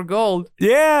 cash for gold.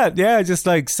 Yeah. Just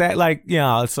like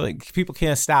it's like people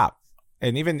can't stop,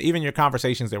 and even your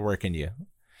conversations that work in you.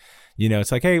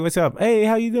 It's like, hey, what's up? Hey,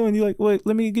 how you doing? You like, what?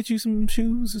 Let me get you some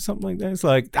shoes or something like that. It's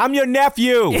like, I'm your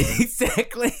nephew.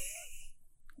 Exactly.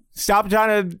 Stop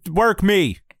trying to work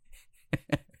me.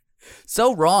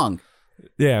 So wrong.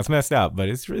 Yeah, it's messed up, but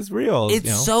it's real.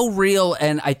 It's so real,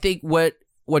 and I think what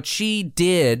she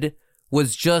did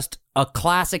was just a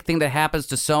classic thing that happens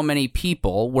to so many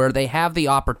people where they have the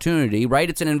opportunity, right?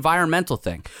 It's an environmental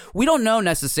thing. We don't know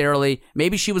necessarily.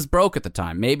 Maybe she was broke at the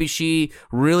time. Maybe she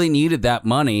really needed that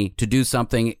money to do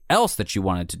something else that she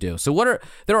wanted to do. So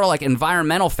there are like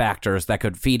environmental factors that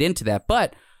could feed into that.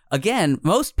 But again,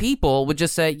 most people would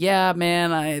just say, yeah,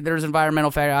 man, there's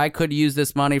environmental factor. I could use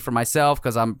this money for myself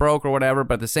because I'm broke or whatever.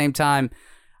 But at the same time,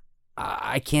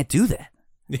 I can't do that.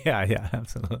 Yeah,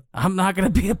 absolutely. I'm not going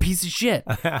to be a piece of shit.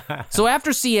 So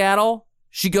after Seattle,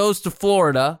 she goes to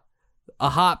Florida, a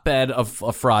hotbed of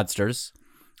fraudsters,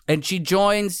 and she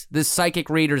joins this psychic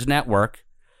readers network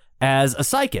as a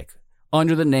psychic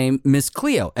under the name Miss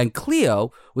Cleo. And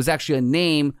Cleo was actually a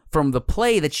name from the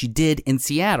play that she did in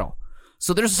Seattle.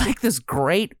 So there's like this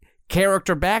great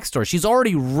character backstory. She's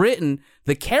already written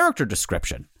the character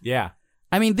description. Yeah.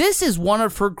 I mean, this is one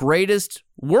of her greatest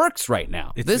works right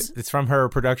now. It's from her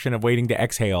production of Waiting to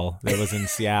Exhale that was in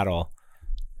Seattle.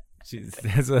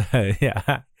 The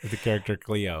character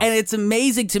Cleo. And it's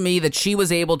amazing to me that she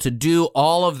was able to do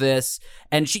all of this.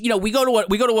 And she, we go to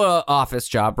an office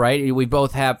job, right? We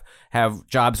both have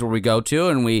jobs where we go to,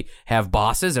 and we have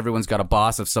bosses. Everyone's got a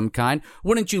boss of some kind.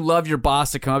 Wouldn't you love your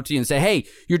boss to come up to you and say, hey,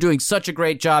 you're doing such a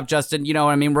great job, Justin. You know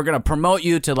what I mean? We're going to promote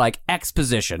you to like X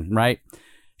position, right?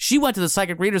 She went to the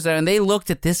psychic readers and they looked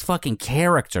at this fucking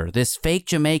character, this fake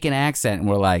Jamaican accent, and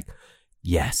were like,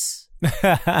 yes,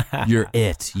 you're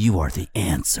it. You are the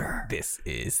answer. This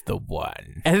is the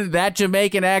one. And that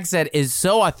Jamaican accent is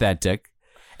so authentic.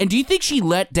 And do you think she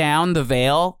let down the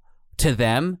veil to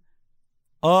them?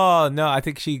 Oh, no, I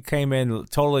think she came in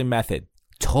totally method.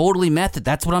 Totally method.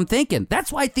 That's what I'm thinking.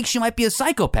 That's why I think she might be a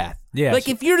psychopath. Yeah. Like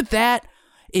if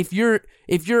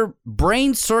your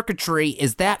brain circuitry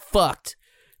is that fucked,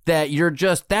 that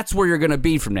that's where you're going to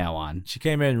be from now on. She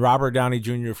came in Robert Downey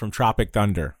Jr. from Tropic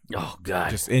Thunder. Oh, God.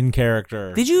 Just in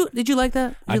character. Did you like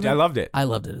that? I loved it. I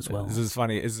loved it as well. This is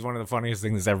funny. This is one of the funniest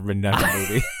things that's ever been done in a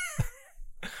movie.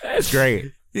 It's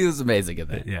great. He was amazing at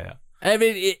that. Yeah. I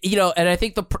mean, and I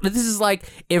think this is like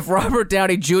if Robert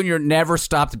Downey Jr. never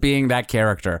stopped being that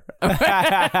character.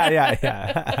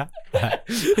 Yeah.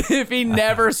 If he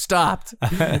never stopped,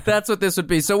 that's what this would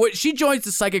be. So she joins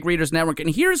the Psychic Readers Network, and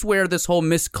here's where this whole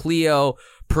Miss Cleo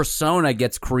persona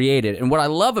gets created. And what I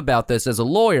love about this as a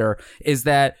lawyer is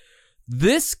that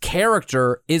this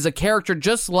character is a character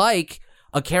just like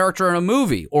a character in a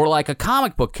movie or like a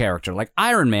comic book character, like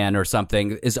Iron Man or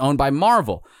something is owned by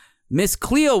Marvel. Miss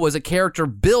Cleo was a character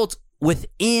built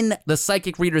within the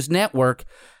Psychic Readers Network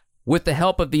with the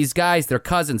help of these guys, their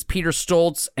cousins, Peter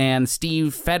Stoltz and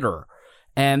Steve Federer.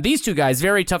 And these two guys,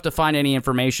 very tough to find any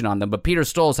information on them, but Peter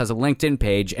Stoltz has a LinkedIn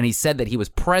page, and he said that he was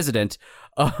president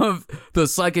of the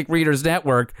Psychic Readers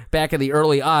Network back in the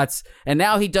early aughts, and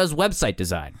now he does website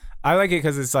design. I like it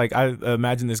because it's like, I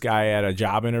imagine this guy at a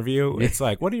job interview. It's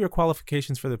like, what are your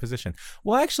qualifications for the position?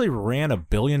 Well, I actually ran $1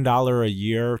 billion a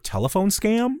year telephone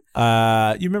scam.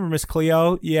 You remember Miss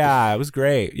Cleo? Yeah, it was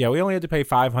great. Yeah, we only had to pay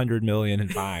 $500 million in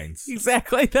fines.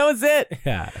 Exactly. That was it.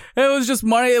 Yeah. It was just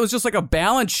money. It was just like a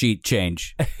balance sheet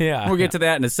change. Yeah. We'll get to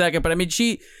that in a second. But I mean,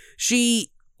 she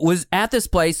she was at this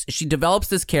place. She develops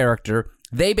this character.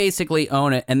 They basically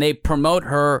own it, and they promote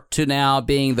her to now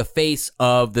being the face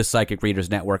of the Psychic Readers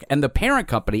Network. And the parent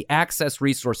company, Access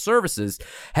Resource Services,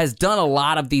 has done a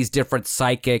lot of these different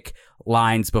psychic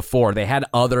lines before. They had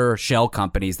other shell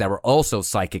companies that were also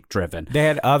psychic driven. They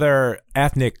had other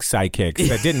ethnic psychics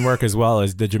that didn't work as well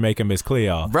as the Jamaican Miss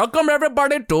Cleo. Welcome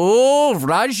everybody to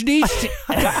Rajni's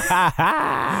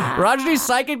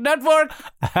Psychic Network.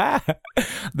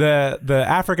 The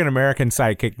African American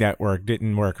Psychic Network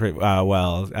didn't work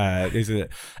well.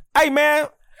 Hey man,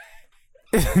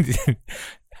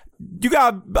 you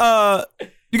got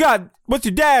what's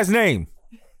your dad's name?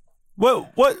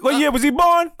 What year was he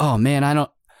born? Oh man, I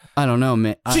don't know,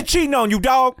 man. She cheating on you,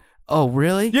 dog. Oh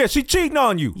really? Yeah, she cheating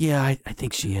on you. Yeah, I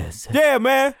think she is. Yeah,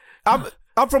 man. I'm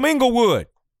from Inglewood.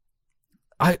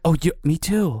 Me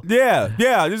too. Yeah.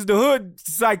 This is the Hood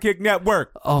Psychic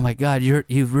Network. Oh my God,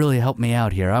 you've really helped me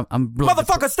out here. I'm really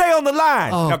motherfucker, stay on the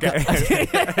line. Oh, okay.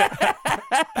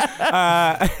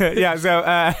 So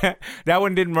that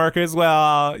one didn't work as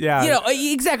well. Yeah.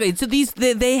 Exactly. So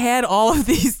they had all of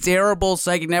these terrible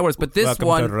psychic networks, but this Welcome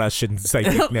one to Russian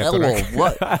Psychic Network. Hello,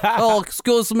 what? Oh,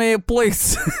 excuse me,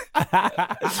 please.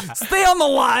 Stay on the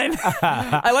line.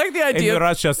 I like the idea. In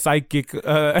Russia, psychic.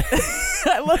 I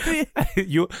love the.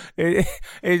 You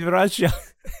in Russia,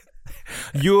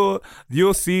 you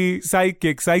see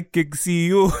psychic see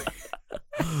you.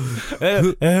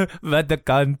 But the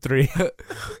country.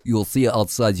 You'll see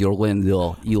outside your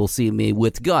window. You'll see me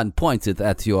with gun pointed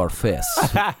at your face.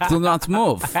 Do not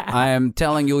move. I am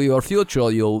telling you your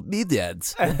future. You'll be dead.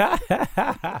 Stay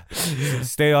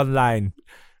online.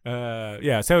 A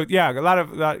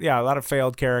lot of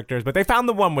failed characters, but they found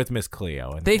the one with Miss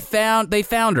Cleo. They found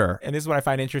her, and this is what I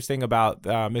find interesting about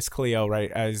Miss Cleo,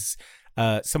 right? As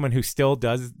someone who still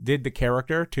did the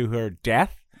character to her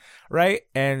death, right?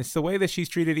 And it's the way that she's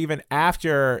treated even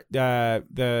after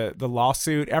the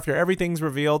lawsuit, after everything's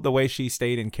revealed, the way she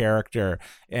stayed in character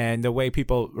and the way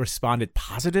people responded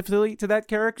positively to that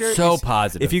character. So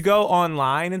positive. If you go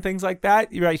online and things like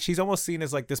that, you're right, she's almost seen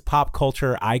as like this pop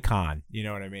culture icon. You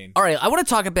know what I mean? All right, I want to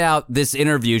talk about this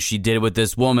interview she did with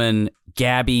this woman,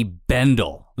 Gabby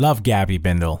Bendel. Love Gabby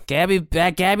Bendel.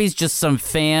 Gabby's just some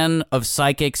fan of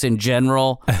psychics in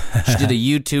general. She did a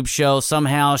YouTube show.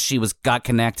 Somehow she got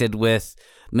connected with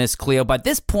Miss Cleo. By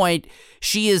this point,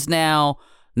 she is now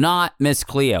not Miss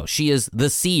Cleo. She is the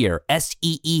Seer,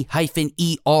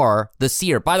 SEE-ER, the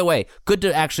Seer. By the way, good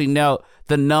to actually note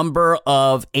the number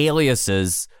of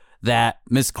aliases that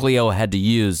Miss Cleo had to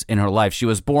use in her life. She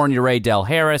was born Ure Del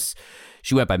Harris.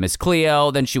 She went by Miss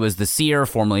Cleo. Then she was the Seer,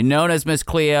 formerly known as Miss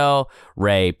Cleo.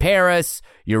 Ray Paris,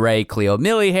 Ure Cleo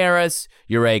Millie Harris,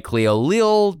 Ure Cleo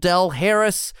Lil Del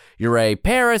Harris, Ure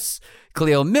Paris,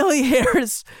 Cleo Millie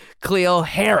Harris, Cleo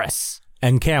Harris.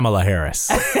 And Kamala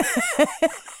Harris.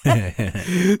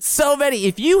 So many.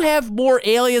 If you have more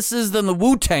aliases than the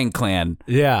Wu-Tang Clan,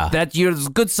 it's a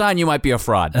good sign you might be a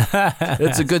fraud.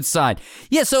 It's a good sign.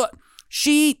 Yeah, so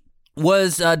she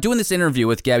was doing this interview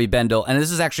with Gabby Bendel, and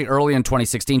this is actually early in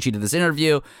 2016. She did this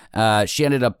interview. She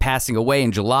ended up passing away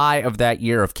in July of that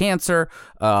year of cancer.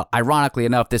 Ironically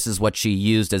enough, this is what she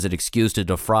used as an excuse to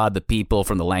defraud the people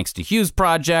from the Langston Hughes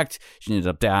Project. She ended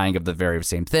up dying of the very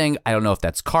same thing. I don't know if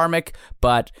that's karmic,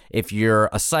 but if you're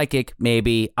a psychic,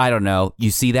 maybe, I don't know,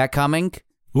 you see that coming?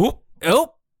 Oop. Oop.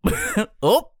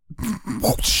 Oop.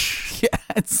 Yeah,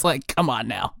 it's like, come on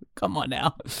now.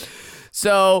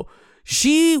 So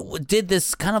she did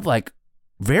this kind of like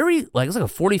it's like a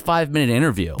 45-minute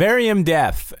interview. Very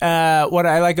in-depth. What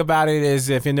I like about it is,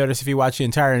 if you notice, if you watch the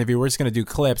entire interview, we're just going to do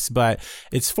clips, but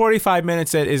it's 45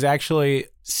 minutes that is actually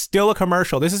still a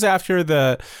commercial. This is after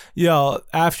the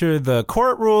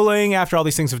court ruling, after all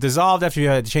these things have dissolved, after you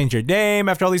had to change your name,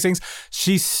 after all these things,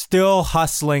 she's still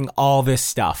hustling all this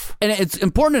stuff. And it's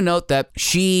important to note that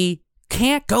she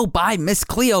can't go by Miss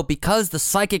Cleo because the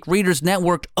Psychic Readers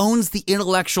Network owns the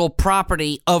intellectual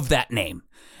property of that name.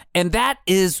 And that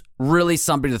is really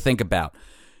something to think about.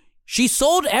 She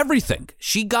sold everything.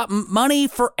 She got money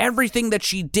for everything that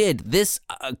she did. This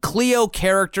Cleo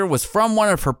character was from one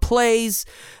of her plays.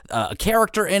 A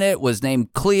character in it was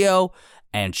named Cleo,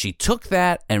 and she took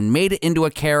that and made it into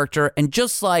a character. And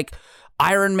just like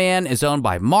Iron Man is owned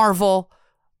by Marvel,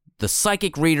 the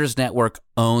Psychic Readers Network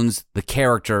owns the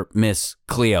character Miss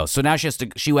Cleo. So now she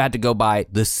had to go by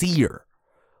the Seer,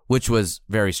 which was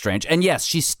very strange. And yes,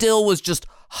 she still was just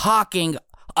hawking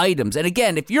items. And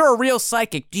again, if you're a real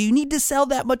psychic, do you need to sell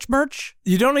that much merch?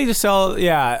 You don't need to sell,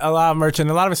 a lot of merch, and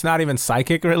a lot of it's not even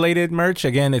psychic-related merch.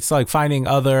 Again, it's like finding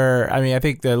I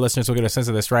think the listeners will get a sense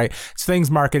of this, right? It's things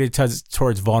marketed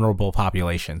towards vulnerable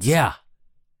populations. Yeah.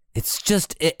 It's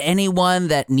just anyone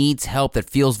that needs help, that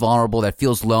feels vulnerable, that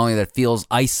feels lonely, that feels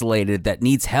isolated, that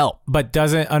needs help. But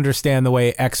doesn't understand the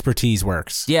way expertise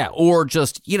works. Yeah, or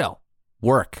just,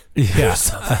 work. Yeah.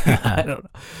 I don't know.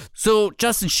 So,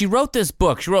 Justin, she wrote this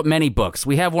book. She wrote many books.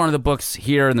 We have one of the books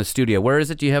here in the studio. Where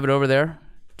is it? Do you have it over there?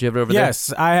 Do you have it over there?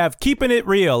 Yes, I have Keeping It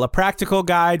Real, A Practical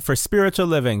Guide for Spiritual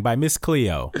Living by Miss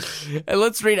Cleo. And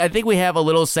let's read. I think we have a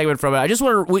little segment from it.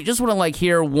 We just want to like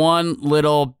hear one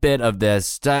little bit of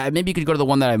this. Maybe you could go to the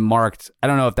one that I marked. I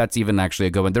don't know if that's even actually a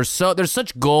good one. There's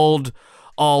such gold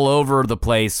all over the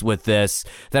place with this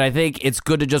that I think it's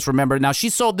good to just remember. Now, she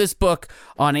sold this book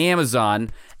on Amazon,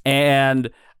 and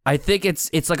I think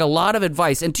it's like a lot of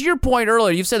advice. And to your point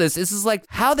earlier, you've said this is like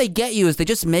how they get you is they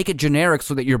just make it generic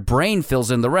so that your brain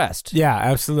fills in the rest. Yeah,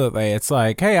 absolutely. It's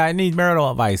like, hey, I need marital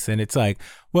advice. And it's like,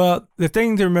 well, the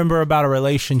thing to remember about a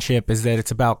relationship is that it's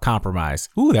about compromise.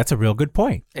 Ooh, that's a real good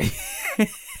point.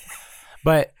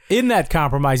 But in that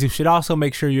compromise, you should also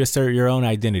make sure you assert your own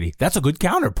identity. That's a good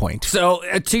counterpoint. So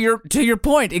to your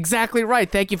point, exactly right.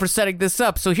 Thank you for setting this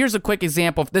up. So here's a quick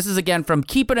example. This is again from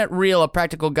Keeping It Real, A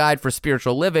Practical Guide for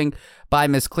Spiritual Living by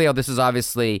Miss Cleo. This is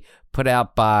obviously put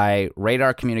out by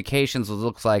Radar Communications. It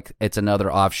looks like it's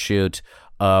another offshoot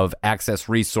of Access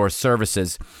Resource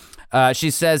Services. She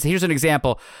says, here's an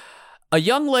example. A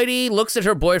young lady looks at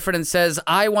her boyfriend and says,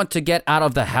 I want to get out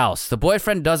of the house. The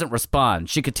boyfriend doesn't respond.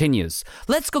 She continues,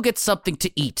 let's go get something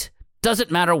to eat. Doesn't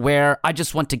matter where, I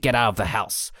just want to get out of the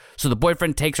house. So the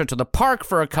boyfriend takes her to the park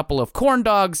for a couple of corn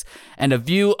dogs and a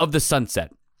view of the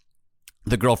sunset.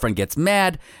 The girlfriend gets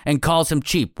mad and calls him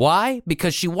cheap. Why?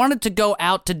 Because she wanted to go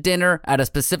out to dinner at a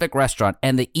specific restaurant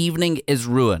and the evening is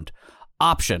ruined.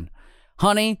 Option.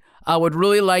 Honey, I would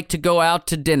really like to go out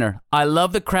to dinner. I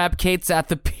love the crab cakes at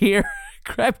the pier.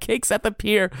 Crab cakes at the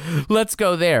pier. Let's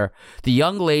go there. The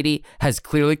young lady has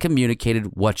clearly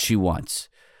communicated what she wants.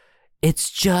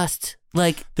 It's just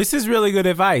like... This is really good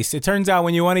advice. It turns out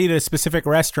when you want to eat at a specific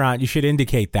restaurant, you should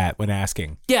indicate that when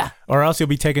asking. Yeah. Or else you'll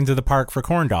be taken to the park for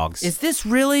corn dogs. Is this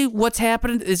really what's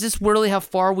happening? Is this really how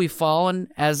far we've fallen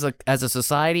as a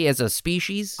society, as a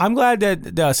species? I'm glad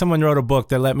that someone wrote a book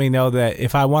that let me know that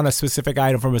if I want a specific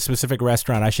item from a specific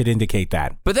restaurant, I should indicate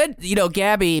that. But then,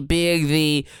 Gabby, being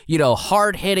the,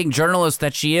 hard-hitting journalist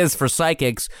that she is for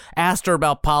psychics, asked her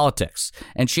about politics.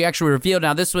 And she actually revealed,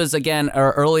 now this was, again,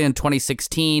 early in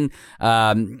 2016.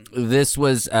 This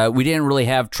was, we didn't really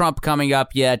have Trump coming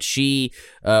up yet. She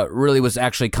really was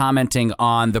actually commenting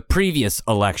on the previous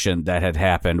election that had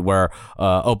happened where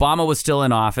Obama was still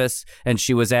in office, and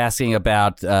she was asking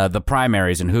about the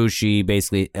primaries and who she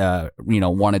basically,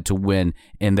 wanted to win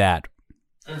in that.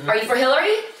 Are you for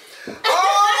Hillary?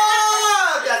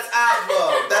 Oh,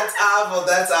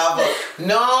 that's awful.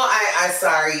 No, I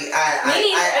sorry.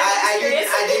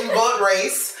 I didn't vote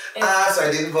race. So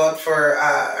I didn't vote for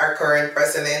our current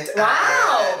president.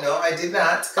 Wow. No, I did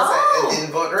not, because I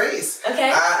didn't vote race.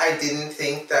 Okay. I didn't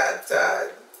think that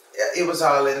it was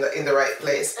all in the right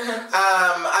place.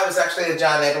 I was actually a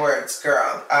John Edwards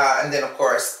girl, and then of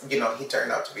course, he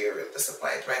turned out to be a real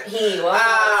disappointment. He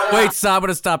was. Wait, so I'm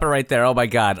gonna stop it right there. Oh my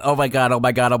god! Are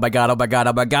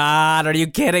you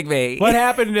kidding me? What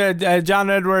happened to John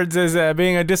Edwards as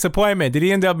being a disappointment? Did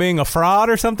he end up being a fraud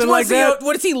or something like that?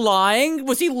 Was he lying?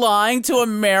 Was he lying to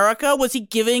America? Was he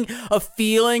giving a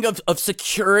feeling of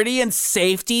security and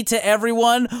safety to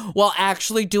everyone while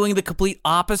actually doing the complete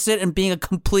opposite and being a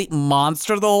complete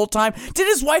monster the whole time? Did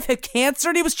his wife have cancer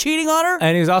and he was cheating on her?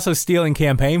 And he was also stealing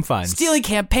campaign funds.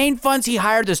 He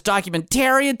hired this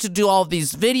documentarian to do all of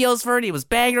these videos for her. He was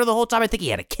banging her the whole time. I think he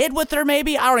had a kid with her,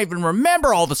 maybe. I don't even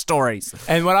remember all the stories.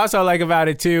 And what I also like about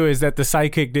it too is that the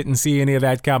psychic didn't see any of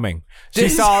that coming. She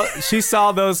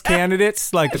saw those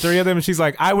candidates, like the three of them, and she's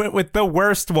like, I went with the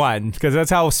worst one because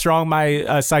that's how strong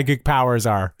my psychic powers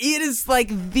are. It is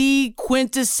like the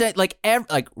quintessential,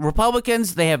 like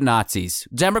Republicans, they have Nazis.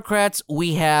 Democrats,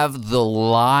 we have the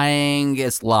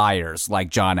lyingest liars like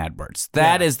John Edwards.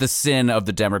 That is the sin of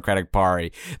the Democratic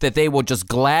Party, that they will just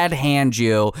glad hand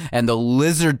you and the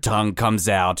lizard tongue comes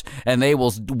out and they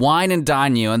will wine and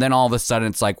dine you, and then all of a sudden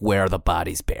it's like, where are the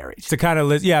bodies buried? It's the kind of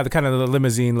the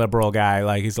limousine liberal guy.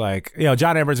 Like he's like,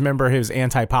 John Edwards, remember his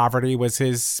anti-poverty was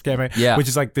his campaign, which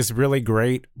is like this really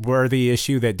great worthy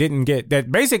issue that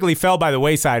basically fell by the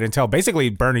wayside until basically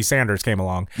Bernie Sanders came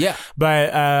along. Yeah.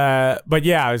 But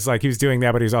yeah, it was like he was doing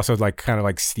that, but he was also like kind of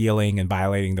like stealing and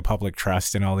violating the public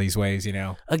trust in all these ways,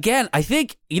 Again, I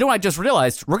think, I just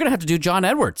realized we're going to have to do John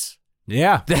Edwards.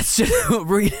 Yeah. We're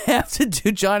going to have to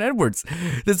do John Edwards.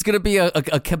 This is going to be a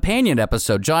companion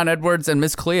episode, John Edwards and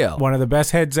Miss Cleo. One of the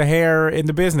best heads of hair in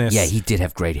the business. Yeah, he did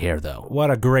have great hair, though.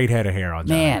 What a great head of hair on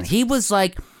John. Man, he was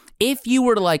like... if you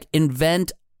were to like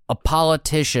invent a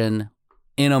politician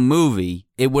in a movie,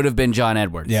 it would have been John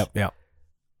Edwards. Yep.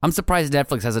 I'm surprised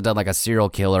Netflix hasn't done like a serial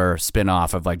killer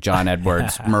spinoff of like John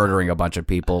Edwards murdering a bunch of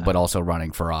people, but also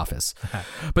running for office.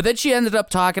 But then she ended up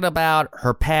talking about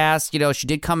her past. You know, she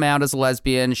did come out as a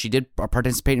lesbian. She did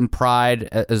participate in Pride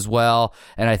as well.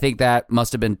 And I think that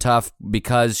must have been tough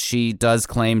because she does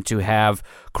claim to have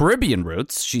Caribbean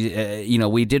roots. She,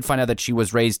 we did find out that she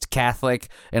was raised Catholic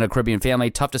in a Caribbean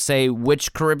family. Tough to say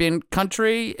which Caribbean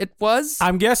country it was.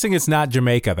 I'm guessing it's not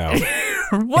Jamaica, though.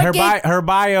 Her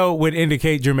bio would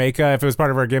indicate Jamaica if it was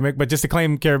part of her gimmick, but just to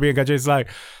claim Caribbean country, it's like,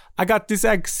 I got this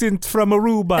accent from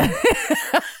Aruba.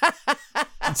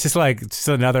 It's just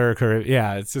another Caribbean.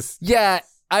 Yeah, it's just. Yeah,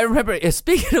 I remember,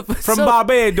 speaking of. From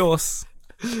Barbados.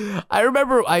 I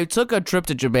remember I took a trip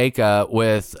to Jamaica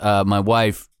with my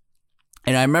wife,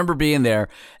 and I remember being there,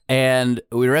 and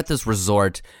we were at this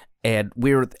resort. And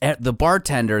we were at the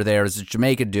bartender there, is a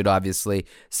Jamaican dude, obviously,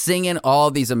 singing all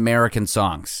these American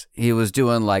songs. He was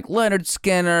doing like Leonard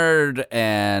Skinner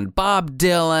and Bob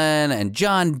Dylan and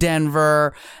John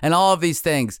Denver and all of these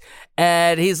things.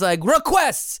 And he's like,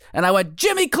 requests. And I went,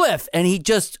 Jimmy Cliff. And he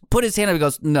just put his hand up and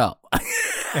goes, no.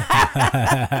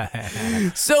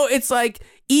 So it's like,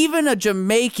 even a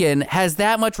Jamaican has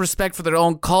that much respect for their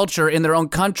own culture in their own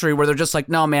country where they're just like,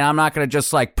 no, man, I'm not going to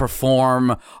just like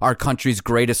perform our country's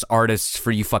greatest artists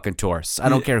for you fucking tourists. I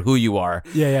don't care who you are.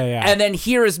 Yeah. And then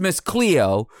here is Miss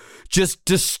Cleo just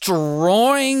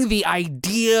destroying the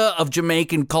idea of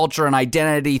Jamaican culture and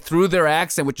identity through their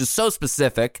accent, which is so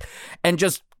specific, and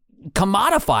just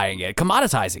commoditizing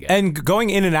it. And going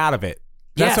in and out of it.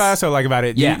 That's what I also like about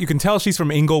it. Yeah. You can tell she's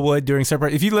from Inglewood during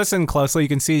separate. If you listen closely, you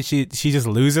can see she just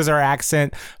loses her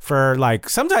accent for like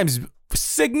sometimes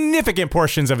significant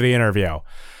portions of the interview.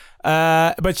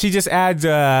 But she just adds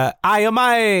I am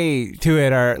I to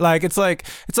it, or like it's like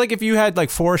if you had like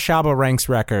 4 Shabba Ranks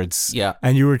records,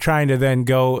 and you were trying to then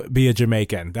go be a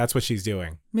Jamaican. That's what she's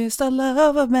doing. Mr.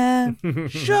 Lover Man,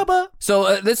 Shabba.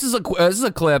 So this is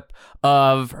a clip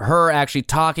of her actually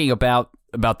talking about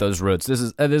those roots. This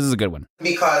is a good one.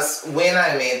 Because when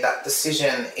I made that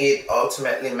decision, it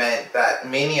ultimately meant that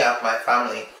many of my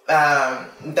family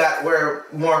that were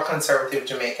more conservative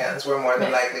Jamaicans were more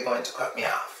than likely going to cut me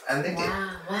off. And they did.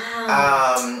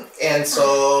 Wow. And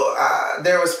so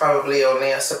there was probably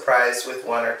only a surprise with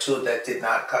 1 or 2 that did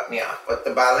not cut me off. But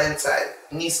the balance,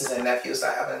 nieces and nephews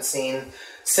I haven't seen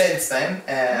since then.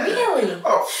 And, really?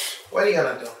 Oh, what are you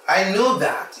going to do? I knew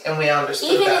that, and we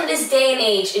understood Even that. in this day and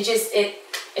age,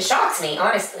 it shocks me,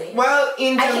 honestly. Well,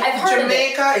 in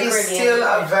Jamaica is still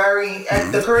a very,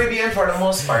 the Caribbean for the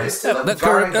most part is still a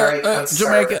very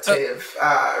conservative,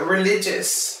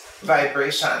 religious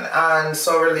vibration. And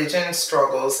so religion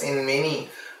struggles in many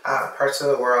parts of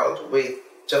the world with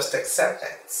just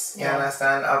acceptance, you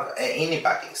understand, of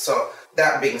anybody. So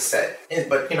that being said,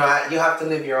 but you have to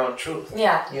live your own truth.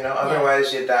 Yeah.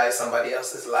 Otherwise you die somebody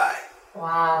else's lie.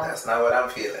 Wow. That's not what I'm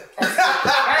feeling.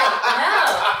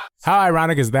 How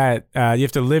ironic is that? You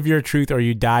have to live your truth or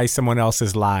you die someone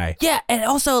else's lie. Yeah, and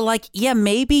also,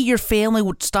 maybe your family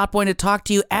would stop wanting to talk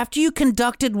to you after you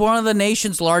conducted one of the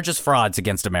nation's largest frauds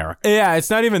against America. Yeah,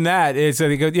 it's not even that. It's I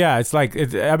bet you it's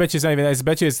not even that. I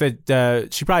bet you it's that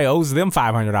she probably owes them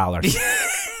 $500.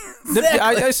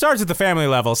 It starts at the family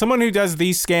level. Someone who does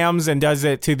these scams and does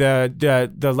it to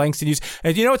the lengths to use.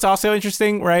 And you know what's also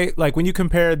interesting, right? Like when you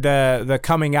compare the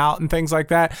coming out and things like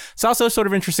that, it's also sort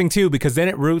of interesting too because then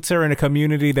it roots her in a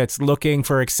community that's looking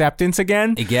for acceptance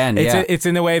again. It's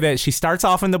in the way that she starts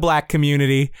off in the black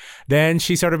community, then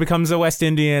she sort of becomes a West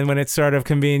Indian when it's sort of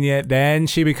convenient, then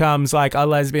she becomes like a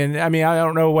lesbian. I mean, I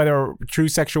don't know whether true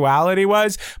sexuality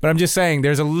was, but I'm just saying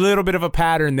there's a little bit of a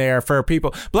pattern there for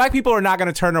people. Black people are not going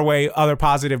to turn away other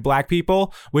positive black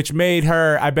people, which made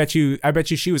her, I bet you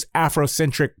she was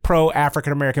Afrocentric,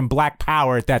 pro-African American black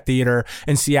power at that theater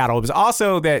in Seattle. It was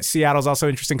also that Seattle's also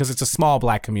interesting because it's a small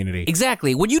black community.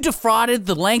 Exactly. When you defrauded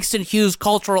the Langston Hughes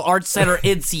Cultural Arts Center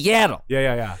in Seattle.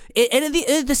 Yeah. And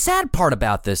the sad part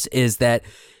about this is that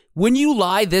when you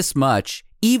lie this much,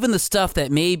 even the stuff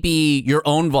that may be your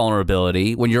own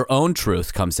vulnerability, when your own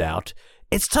truth comes out,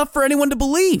 it's tough for anyone to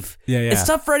believe. Yeah. It's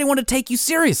tough for anyone to take you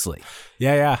seriously.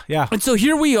 Yeah. And so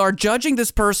here we are judging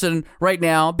this person right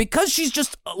now because she's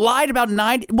just lied about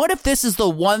 90. What if this is the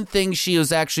one thing she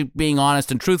was actually being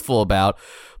honest and truthful about?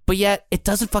 But yet it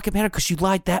doesn't fucking matter because you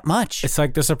lied that much. It's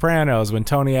like The Sopranos when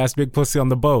Tony asked Big Pussy on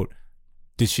the boat,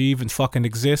 did she even fucking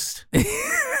exist?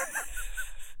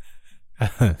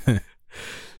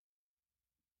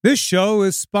 This show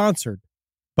is sponsored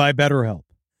by BetterHelp.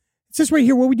 It says right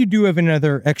here, what would you do if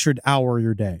another extra hour of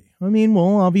your day? I mean,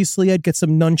 well, obviously I'd get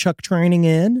some nunchuck training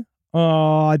in.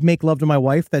 I'd make love to my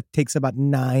wife. That takes about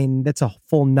 9. That's a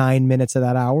full 9 minutes of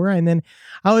that hour. And then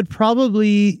I would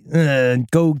probably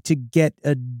go to get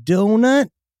a donut.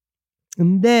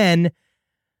 And then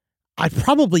I'd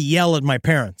probably yell at my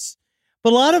parents.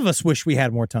 But a lot of us wish we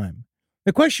had more time.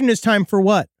 The question is, time for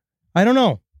what? I don't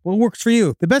know. What works for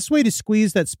you? The best way to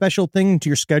squeeze that special thing into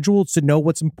your schedule is to know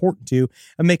what's important to you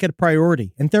and make it a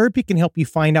priority. And therapy can help you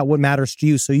find out what matters to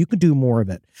you so you can do more of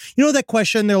it. You know that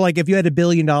question? They're like, if you had $1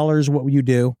 billion, what would you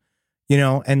do? You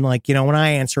know, and like, you know, when I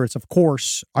answer, it's of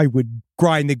course I would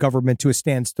grind the government to a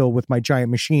standstill with my giant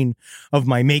machine of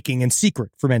my making in secret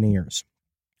for many years.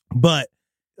 But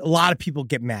a lot of people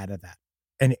get mad at that.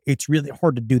 And it's really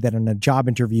hard to do that in a job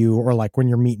interview or like when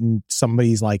you're meeting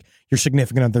somebody's like your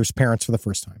significant other's parents for the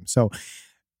first time. So,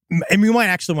 and you might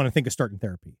actually want to think of starting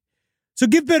therapy. So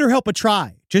give BetterHelp a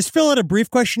try. Just fill out a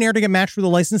brief questionnaire to get matched with a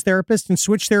licensed therapist and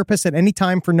switch therapists at any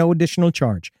time for no additional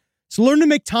charge. So learn to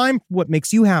make time for what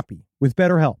makes you happy with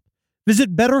BetterHelp.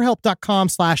 Visit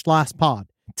BetterHelp.com/lastpod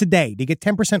today to get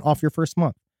 10% off your first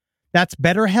month. That's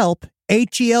BetterHelp,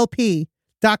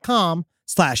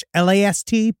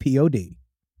 HELP.com/LASTPOD.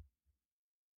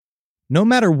 No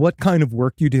matter what kind of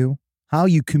work you do, how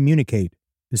you communicate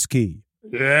is key.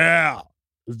 Yeah,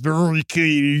 very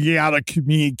key. You gotta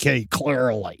communicate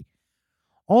clearly.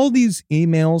 All these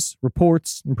emails,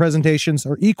 reports, and presentations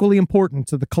are equally important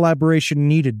to the collaboration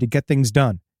needed to get things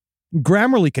done.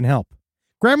 Grammarly can help.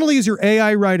 Grammarly is your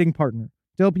AI writing partner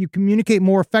to help you communicate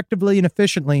more effectively and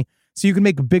efficiently so you can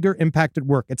make a bigger impact at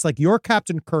work. It's like you're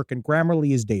Captain Kirk and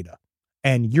Grammarly is Data,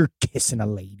 and you're kissing a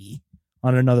lady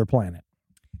on another planet.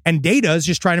 And Data is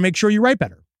just trying to make sure you write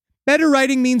better. Better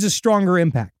writing means a stronger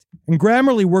impact. And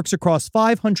Grammarly works across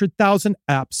 500,000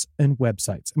 apps and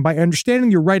websites. And by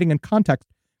understanding your writing and context,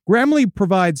 Grammarly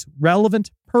provides relevant,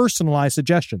 personalized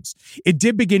suggestions. It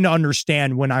did begin to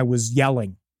understand when I was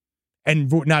yelling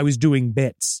and when I was doing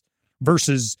bits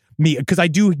versus me, because I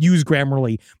do use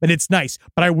Grammarly, and it's nice.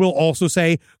 But I will also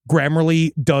say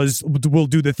Grammarly will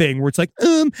do the thing where it's like,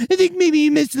 I think maybe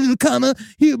you missed a little comma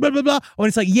here, blah, blah, blah. And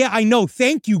it's like, yeah, I know.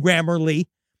 Thank you, Grammarly.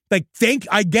 Like,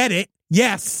 I get it.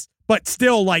 Yes. But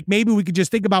still, like, maybe we could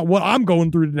just think about what I'm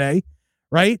going through today,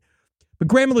 right? But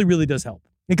Grammarly really does help.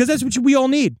 Because that's what we all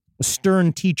need. A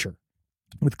stern teacher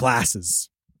with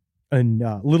glasses and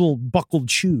little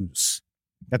buckled shoes.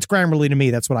 That's Grammarly to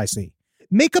me. That's what I see.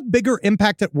 Make a bigger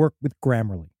impact at work with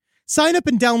Grammarly. Sign up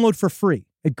and download for free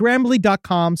at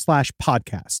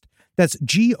Grammarly.com/podcast. That's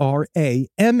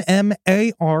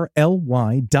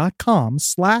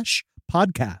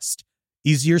GRAMMARLY.com/podcast.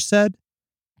 Easier said,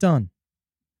 done.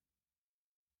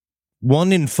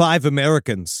 1 in 5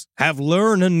 Americans have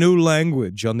learned a new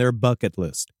language on their bucket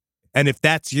list. And if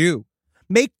that's you,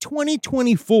 make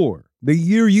 2024 the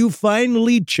year you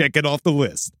finally check it off the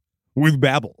list with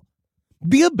Babbel.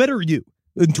 Be a better you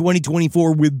in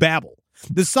 2024 with Babbel,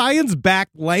 the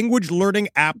science-backed language learning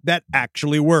app that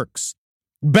actually works.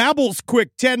 Babbel's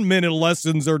quick 10-minute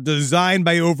lessons are designed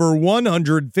by over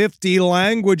 150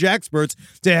 language experts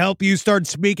to help you start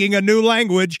speaking a new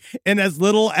language in as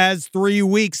little as 3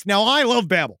 weeks. Now, I love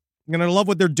Babbel, and I love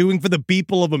what they're doing for the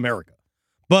people of America.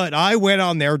 But I went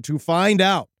on there to find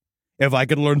out if I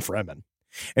could learn Fremen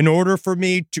in order for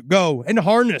me to go and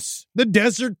harness the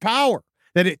desert power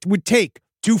that it would take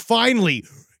to finally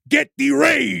get the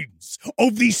reins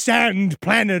of the sand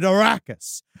planet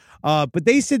Arrakis. But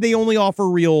they said they only offer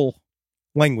real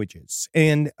languages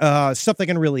and stuff that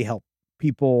can really help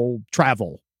people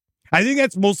travel. I think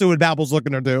that's mostly what Babbel's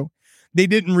looking to do. They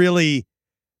didn't really,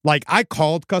 like, I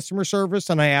called customer service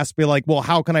and I asked me, like, well,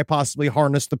 how can I possibly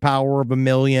harness the power of 1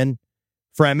 million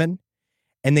Fremen?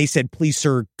 And they said, please,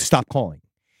 sir, stop calling.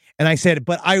 And I said,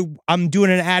 but I'm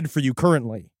doing an ad for you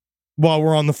currently while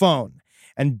we're on the phone.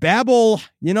 And Babbel,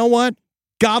 you know what?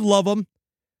 God love them.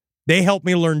 They helped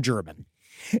me learn German.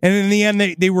 And in the end,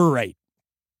 they were right.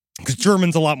 Because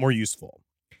German's a lot more useful.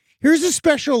 Here's a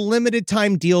special limited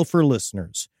time deal for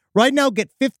listeners. Right now, get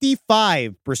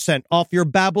 55% off your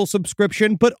Babbel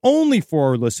subscription, but only for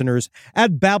our listeners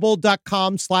at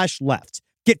Babbel.com/left.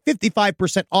 Get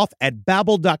 55% off at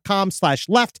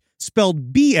Babbel.com/left,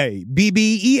 spelled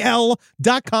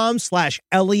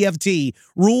BABBEL.com/LEFT.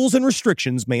 Rules and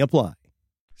restrictions may apply.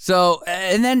 So,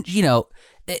 and then, you know,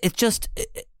 it's just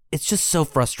so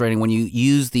frustrating when you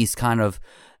use these kind of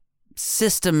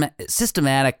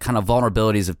systematic kind of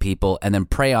vulnerabilities of people and then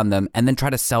prey on them and then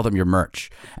try to sell them your merch.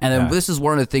 And then this is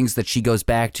one of the things that she goes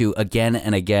back to again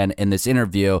and again in this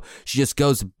interview. She just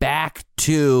goes back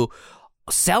to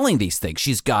selling these things.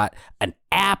 She's got an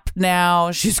app now.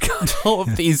 She's got all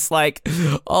of these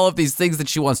things that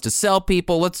she wants to sell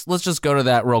people. Let's just go to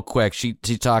that real quick. She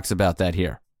talks about that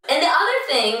here. And the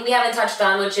thing we haven't touched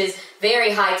on, which is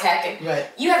very high tech, and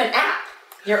you have an app.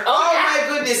 Your own app. Oh my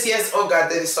goodness, yes. Oh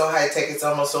God, that is so high tech. It's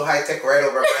almost so high tech right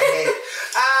over my head.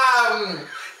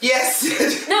 Yes.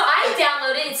 No, I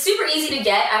downloaded it. It's super easy to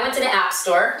get. I went to the App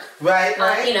Store. Right.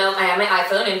 You know, I have my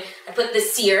iPhone and I put the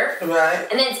Seer. Right.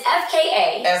 And then it's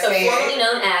FKA, so formerly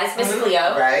known as Miss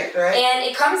Cleo. Right. And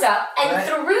it comes up, and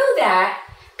through that,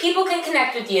 people can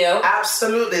connect with you.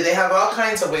 Absolutely. They have all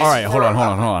kinds of ways. All right, hold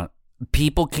on.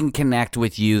 People can connect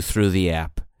with you through the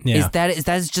app. Yeah. Is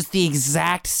that just the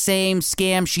exact same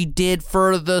scam she did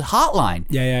for the hotline?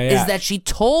 Yeah. Is that she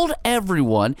told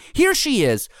everyone, here she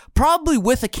is, probably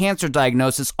with a cancer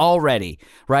diagnosis already,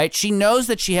 right? She knows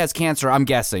that she has cancer, I'm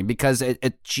guessing, because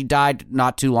she died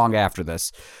not too long after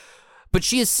this. But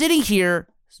she is sitting here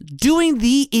doing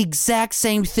the exact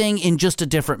same thing in just a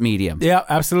different medium. Yeah,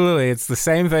 absolutely. It's the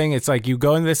same thing. It's like you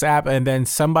go into this app and then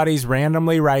somebody's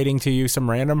randomly writing to you, some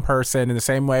random person, in the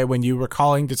same way when you were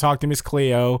calling to talk to Miss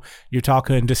Cleo, you're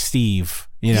talking to Steve.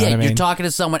 You know what I mean? You're talking to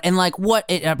someone, and like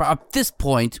at this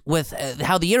point, with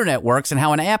how the internet works and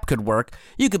how an app could work,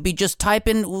 you could be just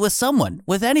typing with someone,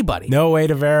 with anybody. No way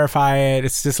to verify it.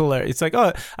 It's just hilarious. It's like,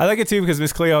 oh, I like it too because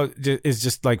Miss Cleo is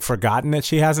just like forgotten that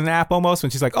she has an app almost when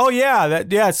she's like, oh yeah,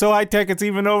 it's so high tech, it's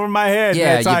even over my head.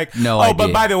 Yeah, and it's like, idea.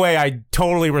 But by the way, I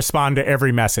totally respond to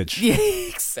every message. Yeah,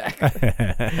 exactly.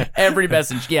 Every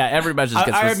message gets.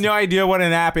 I have no idea what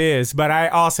an app is, but I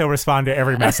also respond to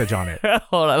every message on it.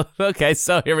 Hold on. Okay,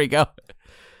 so here we go.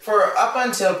 For up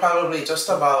until probably just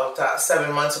about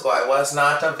 7 months ago, I was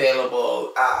not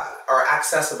available or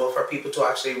accessible for people to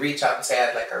actually reach out and say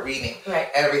I'd like a reading. Right.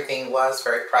 Everything was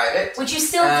very private. Which you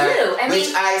still do. Which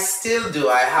I still do.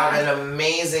 I have an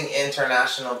amazing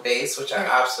international base, which I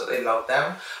absolutely love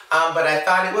them. But I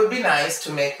thought it would be nice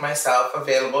to make myself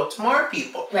available to more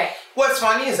people. Right. What's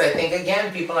funny is I think,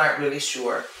 again, people aren't really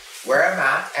sure where I'm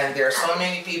at, and there are so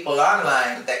many people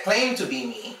online that claim to be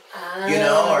me, you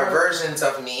know, or versions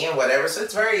of me and whatever. So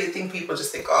it's I think people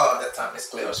just think, oh, that's not Miss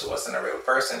Cleo. She wasn't a real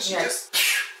person. She just,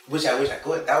 wish I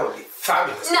could. That would be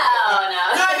fabulous. No. No,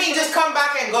 I mean, just come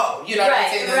back and go. You know what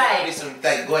I'm saying? There's going to be some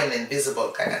like going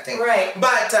invisible kind of thing. Right.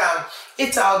 But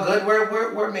it's all good.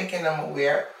 We're making them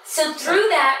aware. So through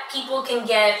that, people can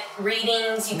get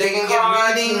readings. They can get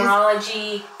readings.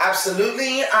 Numerology.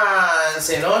 Absolutely.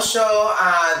 Zenosho.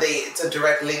 It's a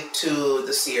direct link to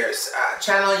the Sears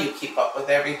channel. You keep up with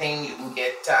everything. You can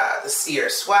get the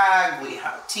Sears swag. We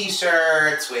have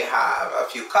T-shirts. We have a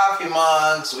few coffee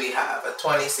mugs. We have a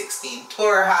 2016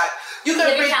 tour hat. You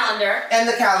can get the calendar. And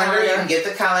the calendar. You can get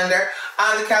the calendar.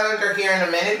 The calendar here in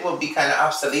a minute will be kind of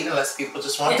obsolete unless people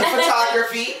just want the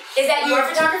photography. Is that your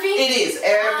photography? It is.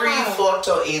 Every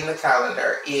photo in the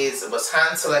calendar was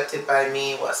hand selected by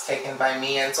me, was taken by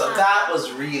me, and so that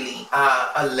was really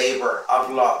a labor of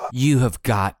love. You have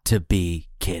got to be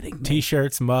kidding me.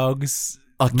 T-shirts, mugs,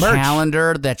 merch.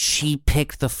 Calendar that she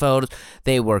picked the photos.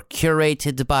 They were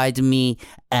curated by me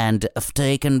and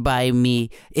taken by me.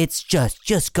 It's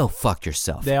just go fuck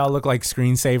yourself. They all look like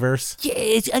screensavers. Yeah,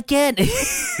 it's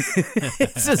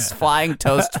just flying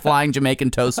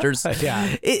Jamaican toasters.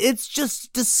 Yeah. It's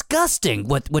just disgusting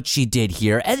what she did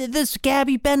here. And this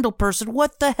Gabby Bendel person,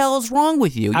 what the hell is wrong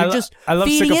with you? You're just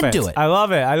feeding into it. I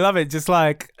love it. Just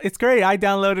like, it's great. I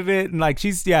downloaded it and like,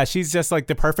 she's just like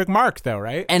the perfect mark though,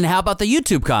 right? And how about the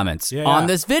YouTube comments on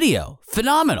this video?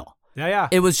 Phenomenal. Yeah.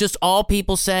 It was just all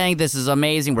people saying, this is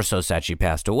amazing. We're so sad she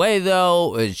passed away,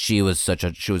 though. She was a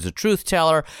truth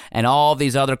teller. And all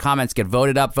these other comments get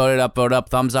voted up,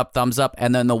 thumbs up.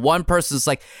 And then the one person's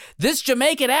like, this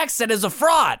Jamaican accent is a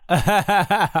fraud.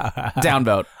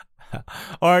 Downvote.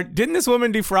 Or didn't this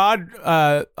woman defraud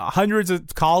hundreds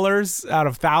of callers out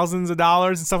of thousands of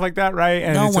dollars and stuff like that, right?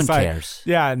 And no one cares.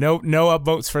 Yeah, no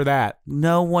upvotes for that.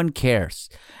 No one cares.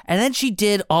 And then she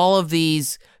did all of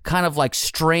these kind of like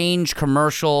strange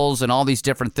commercials and all these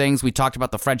different things. We talked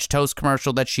about the French toast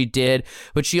commercial that she did,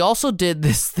 but she also did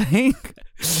this thing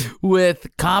with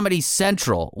Comedy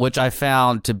Central, which I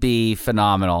found to be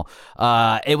phenomenal.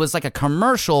 It was like a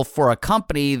commercial for a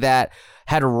company that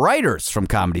had writers from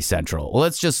Comedy Central. Well,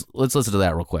 let's listen to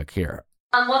that real quick here.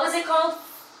 What was it called?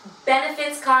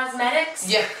 Benefits Cosmetics?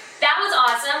 Yeah. That was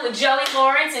awesome with Joey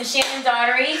Lawrence and Shannon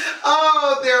Daugherty.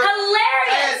 Oh, they're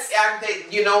hilarious.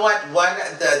 You know what?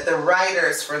 The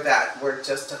writers for that were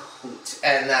just a hoot,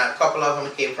 and a couple of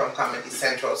them came from Comedy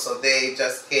Central, so they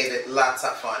just gave it lots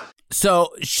of fun. So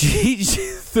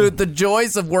the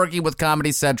joys of working with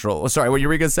Comedy Central. Sorry, what you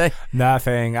were gonna say?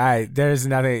 Nothing. There's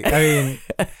nothing. I mean,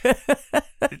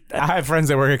 I have friends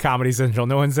that work at Comedy Central.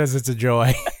 No one says it's a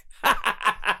joy.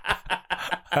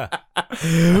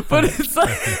 But it's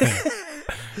like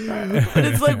But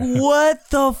it's like, what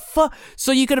the fuck?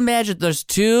 So you can imagine there's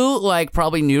two, like,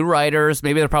 probably new writers.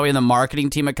 Maybe they're probably in the marketing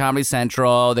team at Comedy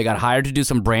Central. They got hired to do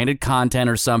some branded content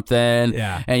or something.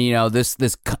 Yeah. And, you know, this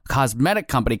cosmetic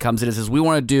company comes in and says, we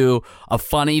want to do a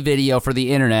funny video for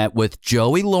the internet with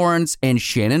Joey Lawrence and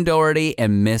Shannon Doherty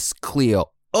and Miss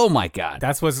Cleo. Oh, my God.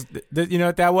 That's what's, you know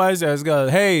what that was? I was going,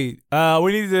 hey,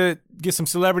 we need to get some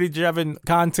celebrity-driven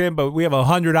content, but we have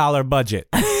 $100 budget.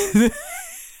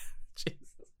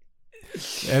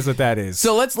 That's what that is.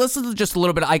 So let's listen to just a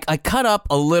little bit. I cut up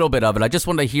a little bit of it. I just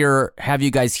wanted to have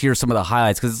you guys hear some of the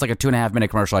highlights because it's like a 2.5 minute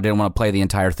commercial. I didn't want to play the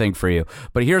entire thing for you,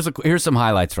 but here's some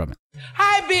highlights from it.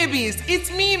 Hi, babies.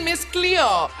 It's me, Miss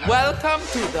Cleo. Welcome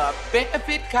to the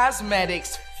Benefit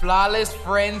Cosmetics Flawless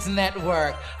Friends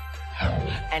Network.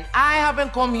 And I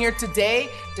haven't come here today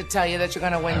to tell you that you're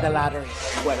going to win the lottery.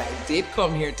 What I did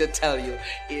come here to tell you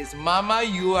is, Mama,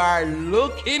 you are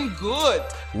looking good.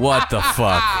 What the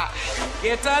fuck?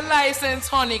 Get a license,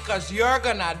 honey, because you're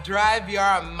going to drive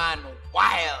your man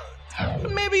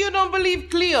wild. Maybe you don't believe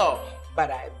Cleo,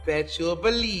 but I bet you'll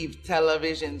believe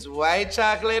television's white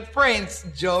chocolate prince,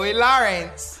 Joey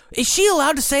Lawrence. Is she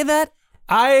allowed to say that?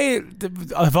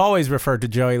 I've always referred to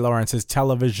Joey Lawrence as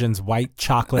television's white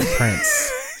chocolate prince.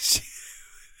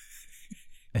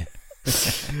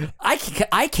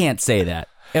 I can't say that.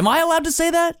 Am I allowed to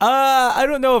say that? I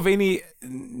don't know if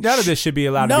none of this should be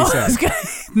allowed to be said.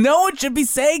 No one should be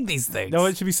saying these things. No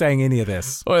one should be saying any of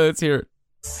this. All right, let's hear it.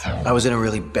 I was in a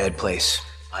really bad place.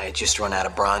 I had just run out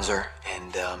of bronzer,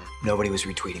 and nobody was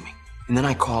retweeting me. And then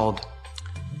I called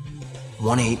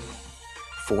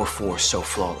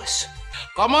 1-844-SO-FLAWLESS.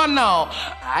 Come on now.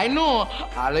 I know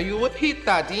all of you would hit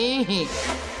that. A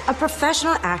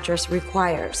professional actress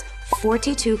requires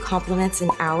 42 compliments an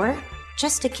hour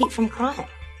just to keep from crying.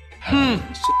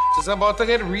 It's about to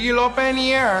get real up in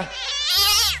here.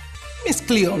 Miss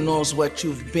Cleo knows what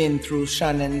you've been through,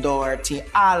 Shannon Doherty.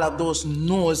 All of those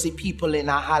nosy people in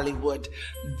Hollywood.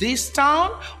 This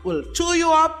town will chew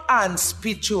you up and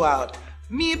spit you out.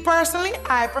 Me personally,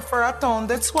 I prefer a town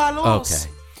that swallows.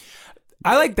 Okay.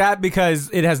 I like that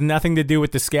because it has nothing to do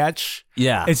with the sketch.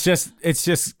 Yeah. It's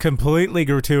just completely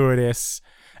gratuitous.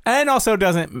 And also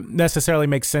doesn't necessarily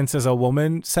make sense as a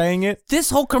woman saying it. This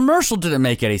whole commercial didn't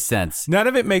make any sense. None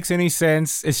of it makes any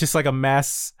sense. It's just like a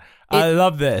mess. I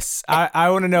love this. I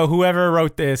want to know whoever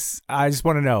wrote this. I just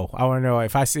want to know. I want to know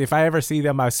if I ever see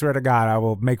them. I swear to God, I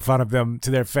will make fun of them to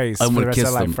their face. I'm for the gonna rest kiss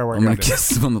of their life them. for I'm working gonna on this. kiss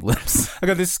them on the lips. I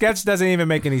go, this sketch doesn't even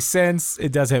make any sense.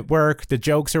 It doesn't work. The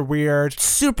jokes are weird.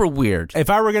 Super weird. If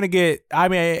I were gonna get, I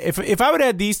mean, if I would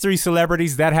add these three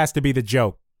celebrities, that has to be the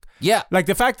joke. Yeah. Like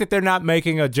the fact that they're not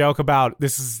making a joke about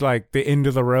this is like the end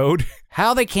of the road.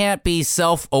 How they can't be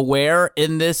self-aware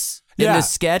in this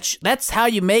sketch. That's how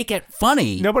you make it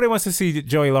funny. Nobody wants to see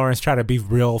Joey Lawrence try to be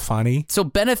real funny. So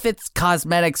Benefits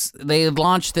Cosmetics, they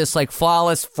launched this like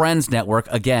Flawless Friends Network.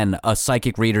 Again, a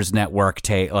psychic readers network,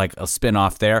 like a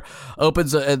spin-off there.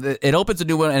 It opens a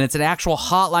new one, and it's an actual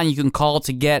hotline you can call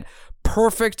to get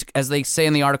perfect, as they say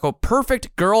in the article,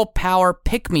 perfect girl power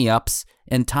pick-me-ups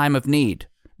in time of need.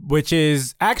 Which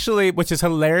is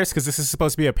hilarious because this is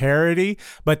supposed to be a parody,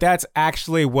 but that's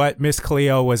actually what Miss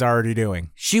Cleo was already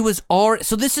doing. She was already,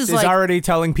 so this is like already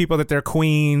telling people that they're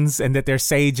queens and that they're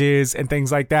sages and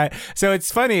things like that. So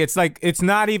it's funny. It's like, it's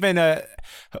not even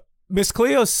Miss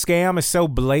Cleo's scam is so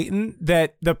blatant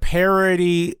that the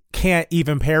parody can't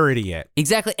even parody it.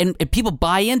 Exactly. And people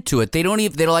buy into it.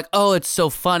 They're like, oh, it's so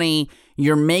funny.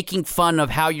 You're making fun of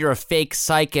how you're a fake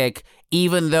psychic,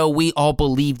 even though we all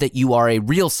believe that you are a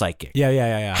real psychic.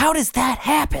 Yeah. How does that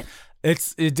happen?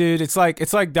 It's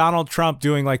like Donald Trump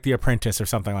doing like The Apprentice or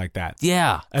something like that.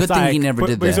 Yeah. Good thing he never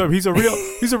did that.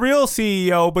 He's a real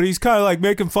CEO, but he's kind of like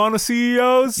making fun of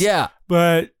CEOs. Yeah.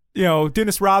 But you know,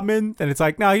 Dennis Rodman, and it's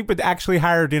like, no, he would actually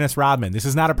hire Dennis Rodman. This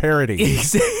is not a parody.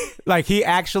 Like, he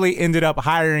actually ended up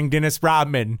hiring Dennis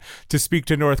Rodman to speak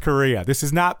to North Korea. This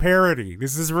is not parody.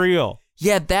 This is real.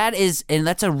 Yeah,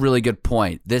 that's a really good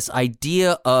point. This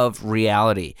idea of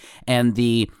reality and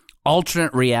the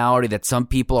alternate reality that some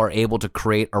people are able to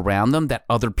create around them that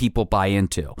other people buy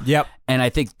into. Yep. And I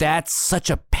think that's such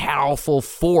a powerful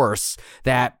force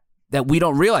that we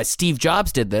don't realize. Steve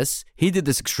Jobs did this. He did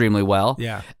this extremely well.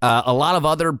 Yeah. A lot of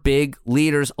other big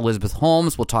leaders, Elizabeth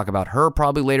Holmes, we'll talk about her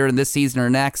probably later in this season or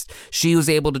next. She was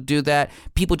able to do that.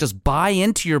 People just buy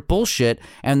into your bullshit,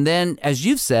 and then, as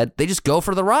you've said, they just go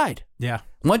for the ride. Yeah.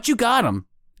 Once you got them,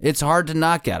 it's hard to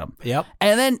not get them. Yep.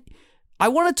 And then I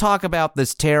want to talk about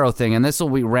this tarot thing, and this will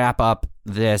we wrap up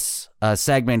this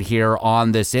segment here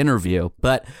on this interview,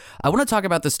 but I want to talk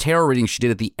about this tarot reading she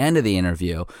did at the end of the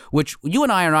interview, which you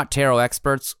and I are not tarot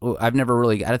experts. I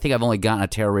think I've only gotten a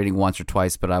tarot reading once or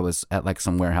twice, but I was at like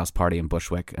some warehouse party in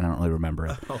Bushwick and I don't really remember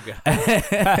it. Okay.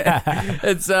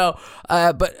 And so,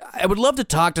 but I would love to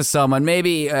talk to someone,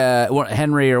 maybe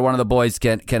Henry or one of the boys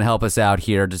can help us out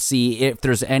here to see if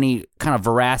there's any kind of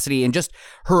veracity in just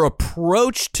her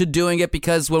approach to doing it,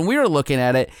 because when we were looking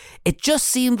at it, it just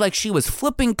seemed like she was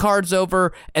flipping cards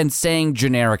over and saying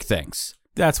generic things.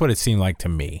 That's what it seemed like to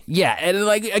me. Yeah, and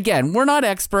like, again, we're not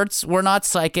experts, we're not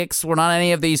psychics, we're not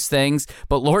any of these things,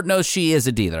 but Lord knows she is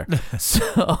a dealer.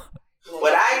 So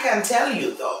what I can tell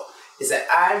you, though, is that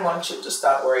I want you to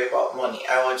stop worrying about money.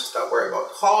 I want you to stop worrying about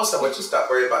the house. I want you to stop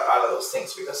worrying about all of those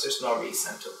things because there's no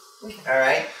reason to. Okay. All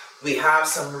right? We have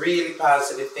some really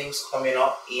positive things coming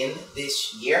up in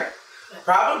this year.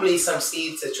 Probably some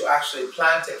seeds that you actually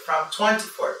planted from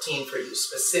 2014 for you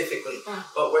specifically,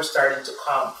 but we're starting to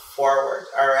come forward,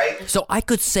 all right? So I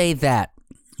could say that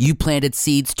you planted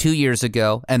seeds 2 years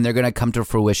ago and they're going to come to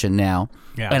fruition now,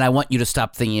 and I want you to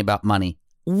stop thinking about money.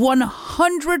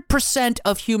 100%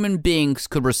 of human beings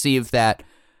could receive that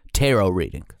tarot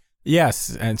reading.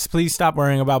 Yes, and please stop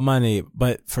worrying about money.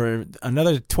 But for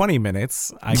another 20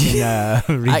 minutes, I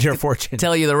can read your fortune.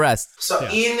 Tell you the rest. So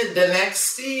in the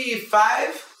next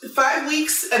 5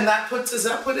 weeks, and that put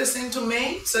us into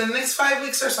May. So the next 5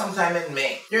 weeks or sometime in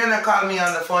May, you're gonna call me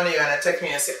on the phone. You're gonna text me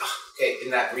and say, "Okay,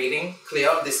 in that reading,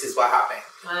 Cleo, this is what happened."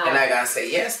 Wow. And I'm gonna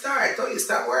say, "Yes, Star, I told you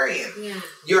stop worrying. Yeah.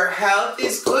 Your health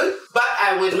is good, but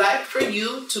I would like for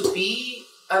you to be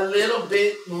a little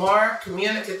bit more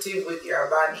communicative with your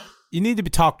body." You need to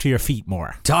talk to your feet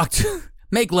more.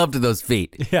 Make love to those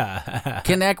feet. Yeah.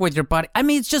 Connect with your body. I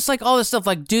mean, it's just like all this stuff,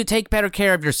 like, take better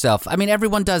care of yourself. I mean,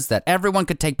 everyone does that. Everyone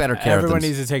could take better care of themselves.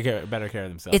 Everyone needs to take better care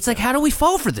of themselves. It's like, how do we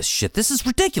fall for this shit? This is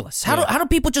ridiculous. How do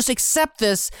people just accept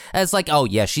this as like, oh,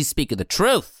 yeah, she's speaking the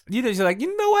truth? You're like,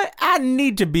 you know what? I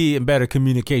need to be in better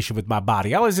communication with my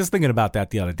body. I was just thinking about that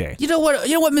the other day. You know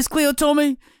what Miss Cleo told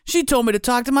me? She told me to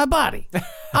talk to my body.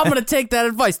 I'm going to take that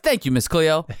advice. Thank you, Miss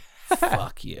Cleo.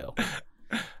 Fuck you.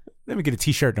 Let me get a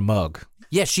t-shirt and a mug.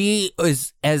 Yeah, she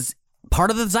is as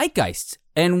part of the zeitgeist.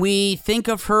 And we think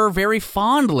of her very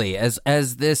fondly as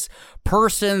this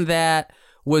person that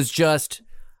was was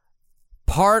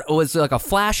like a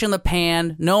flash in the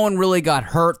pan. No one really got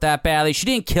hurt that badly. She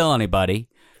didn't kill anybody.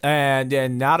 And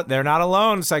they're not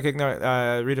alone. Psychic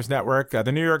Readers Network.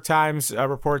 The New York Times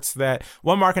reports that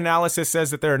one market analysis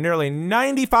says that there are nearly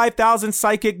 95,000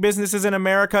 psychic businesses in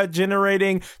America,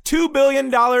 generating $2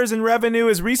 billion in revenue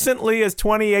as recently as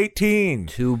 2018.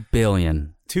 $2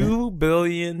 billion. $2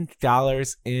 billion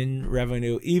in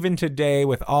revenue, even today,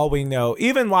 with all we know.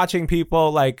 Even watching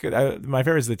people like, my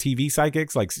favorite is the TV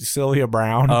psychics, like Sylvia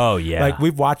Brown. Oh, yeah. Like,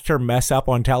 we've watched her mess up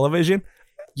on television.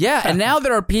 Yeah, and now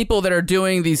there are people that are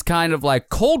doing these kind of like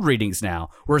cold readings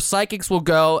now, where psychics will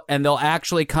go and they'll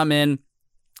actually come in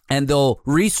and they'll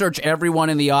research everyone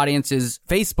in the audience's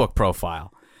Facebook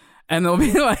profile. And they'll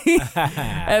be like,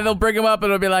 and they'll bring them up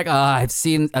and they'll be like, I'm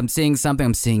seeing something.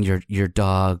 I'm seeing your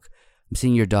dog. I'm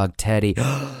seeing your dog, Teddy.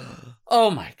 Oh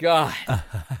my God.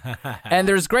 And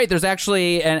there's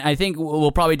actually, and I think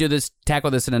we'll probably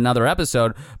tackle this in another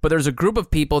episode, but there's a group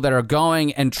of people that are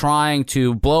going and trying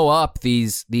to blow up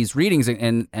these readings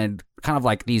and kind of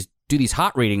like do these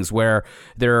hot readings where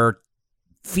they're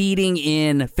feeding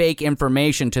in fake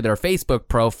information to their Facebook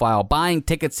profile, buying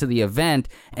tickets to the event,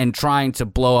 and trying to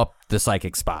blow up the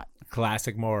psychic spot.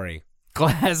 Classic Maury.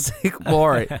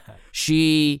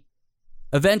 She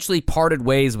eventually parted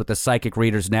ways with the Psychic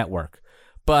Readers Network.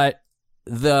 But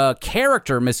the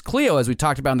character, Miss Cleo, as we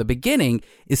talked about in the beginning,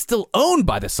 is still owned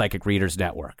by the Psychic Readers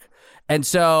Network. And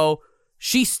so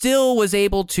she still was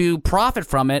able to profit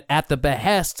from it at the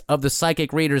behest of the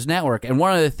Psychic Readers Network. And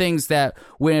one of the things that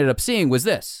we ended up seeing was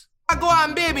this. Go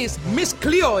on, babies. Miss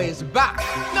Cleo is back.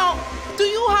 Now, do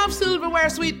you have silverware,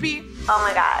 Sweet Pea? Oh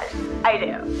my gosh, I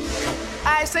do.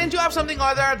 I sent you up something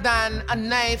other than a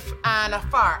knife and a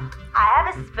fork. I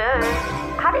have a spoon.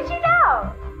 How did you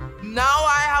know? Now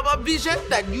I have a vision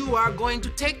that you are going to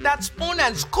take that spoon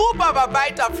and scoop up a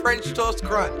bite of French toast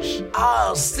crunch.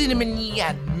 All cinnamony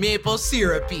and maple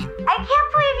syrupy. I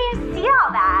can't believe you see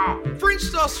all that. French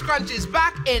toast crunch is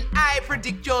back and I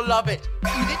predict you'll love it.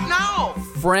 Eat it now.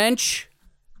 French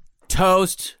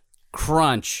toast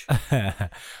crunch.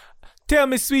 Tell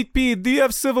me, Sweet Pea, do you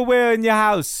have silverware in your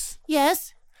house?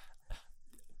 Yes.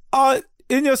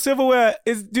 In your silverware,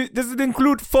 does it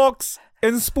include forks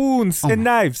and spoons and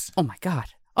knives? Oh my God.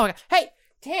 Oh my God.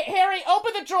 Hey, Harry,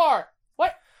 open the drawer.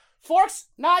 What? Forks,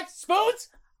 knives, spoons?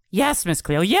 Yes, Miss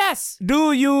Cleo, yes.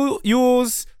 Do you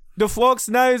use the forks,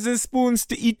 knives, and spoons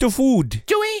to eat the food?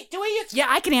 Do we use... Yeah,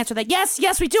 I can answer that.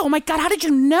 Yes, we do. Oh my God, how did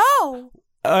you know?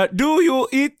 Do you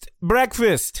eat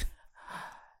breakfast?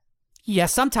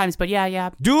 Yes, sometimes, but yeah.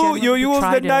 Do you use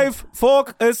the knife,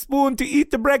 fork, and spoon to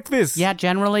eat the breakfast? Yeah,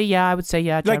 generally, yeah, I would say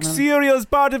yeah. Like cereal is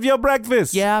part of your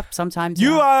breakfast? Yeah, sometimes.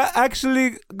 You are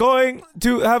actually going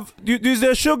to have... Is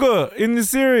there sugar in the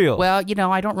cereal? Well,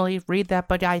 I don't really read that,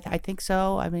 but I think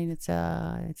so. I mean, it's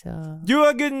You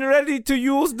are getting ready to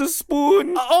use the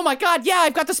spoon? Oh my God, yeah,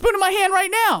 I've got the spoon in my hand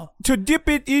right now. To dip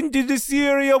it into the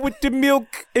cereal with the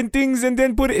milk and things and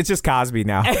then put it... It's just Cosby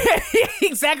now.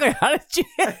 Exactly. How did you...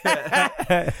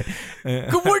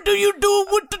 What do you do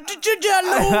with the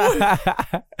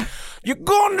jello? You're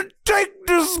gonna take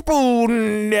the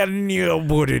spoon and you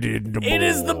put it in the bowl. It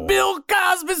is the Bill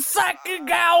Cosby psychic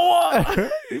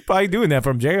hour. He's probably doing that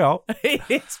from jail.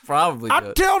 It's probably good.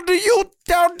 I tell the youth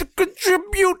how to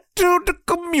contribute to the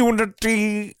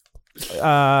community.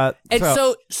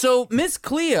 So Miss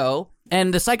Cleo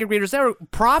and the psychic readers there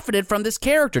profited from this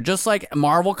character, just like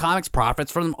Marvel Comics profits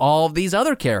from all of these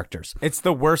other characters. It's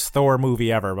the worst Thor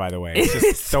movie ever, by the way. It's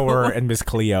just Thor and Miss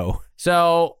Cleo.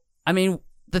 So, I mean,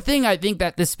 the thing I think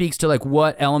that this speaks to, like,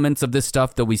 what elements of this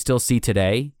stuff that we still see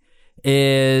today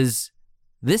is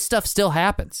this stuff still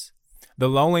happens. The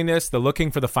loneliness, the looking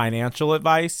for the financial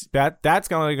advice, that's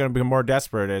going to be more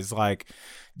desperate as, like,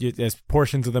 as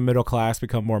portions of the middle class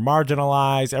become more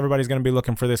marginalized. Everybody's going to be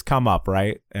looking for this come up,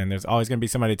 right? And there's always going to be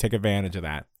somebody to take advantage of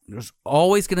that. There's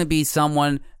always going to be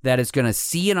someone that is going to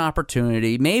see an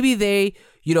opportunity. Maybe they,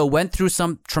 went through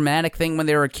some traumatic thing when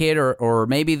they were a kid, or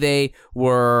maybe they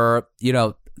were,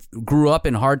 grew up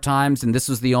in hard times and this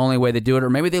was the only way they do it. Or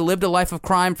maybe they lived a life of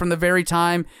crime from the very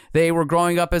time they were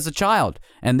growing up as a child,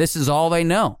 and this is all they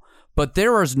know. But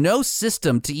there is no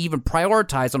system to even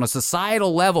prioritize on a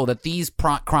societal level that these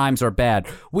crimes are bad.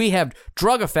 We have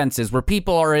drug offenses where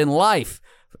people are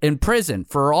in prison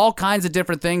for all kinds of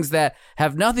different things that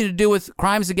have nothing to do with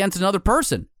crimes against another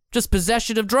person, just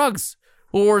possession of drugs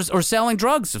or selling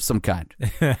drugs of some kind.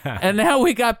 And now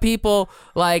we got people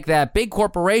like that, big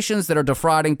corporations that are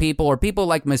defrauding people, or people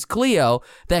like Miss Cleo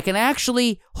that can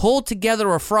actually hold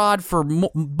together a fraud for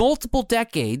multiple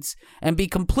decades and be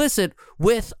complicit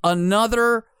with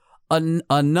another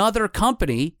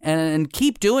company and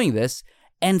keep doing this,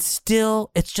 and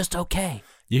still it's just okay.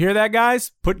 You hear that,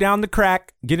 guys? Put down the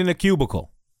crack, get in a cubicle.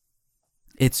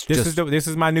 This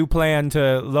is my new plan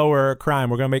to lower crime.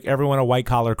 We're going to make everyone a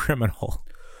white-collar criminal.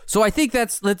 So I think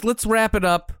let's wrap it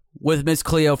up with Miss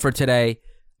Cleo for today.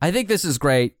 I think this is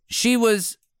great. She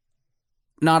was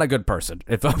not a good person,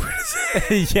 if I'm going to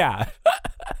say. Yeah.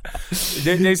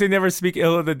 They say never speak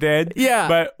ill of the dead. Yeah.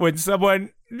 But when someone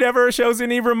never shows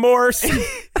any remorse...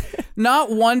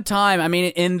 Not one time. I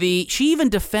mean, she even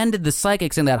defended the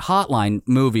psychics in that Hotline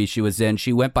movie she was in.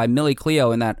 She went by Millie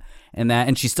Cleo in that,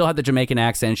 and she still had the Jamaican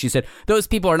accent. She said, those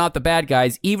people are not the bad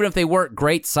guys, even if they weren't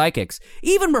great psychics.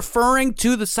 Even referring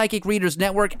to the Psychic Readers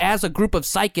Network as a group of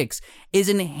psychics is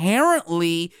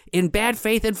inherently in bad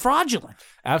faith and fraudulent.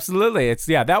 Absolutely.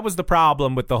 That was the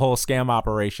problem with the whole scam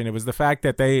operation. It was the fact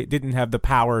that they didn't have the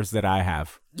powers that I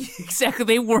have. Exactly.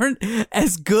 They weren't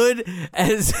as good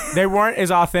as... They weren't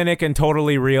as authentic and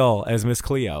totally real as Miss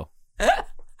Cleo.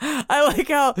 I like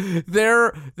how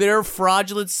their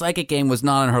fraudulent psychic game was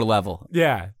not on her level.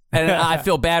 Yeah. And I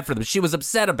feel bad for them. She was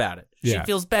upset about it. She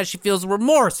feels bad. She feels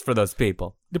remorse for those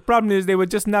people. The problem is they were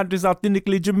just not as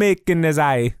authentically Jamaican as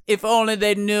I. If only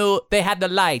they knew they had the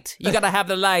light. You got to have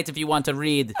the light if you want to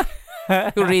read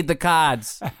the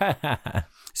cards.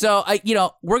 So,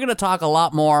 we're going to talk a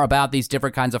lot more about these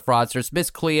different kinds of fraudsters. Miss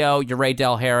Cleo, you're Ray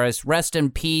Del Harris. Rest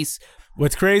in peace.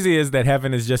 What's crazy is that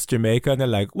heaven is just Jamaica, and they're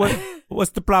like,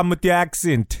 what's the problem with the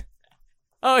accent?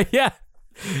 Oh, yeah.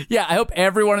 Yeah, I hope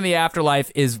everyone in the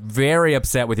afterlife is very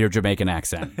upset with your Jamaican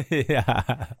accent.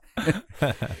 Yeah.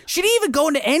 She didn't even go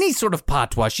into any sort of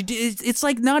patois. It's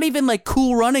like not even like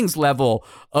Cool Runnings level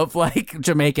of like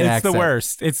Jamaican accent. It's the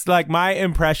worst. It's like my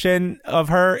impression of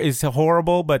her is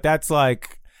horrible, but that's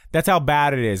how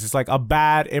bad it is. It's like a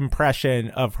bad impression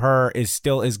of her is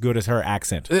still as good as her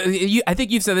accent. I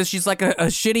think you've said this. She's like a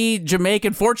shitty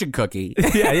Jamaican fortune cookie.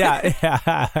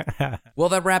 Yeah. Well,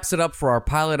 that wraps it up for our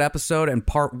pilot episode and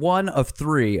part 1 of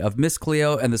 3 of Miss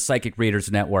Cleo and the Psychic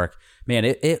Readers Network.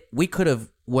 Man, we could have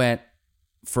went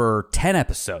for 10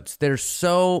 episodes. There's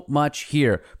so much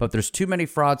here, but there's too many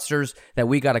fraudsters that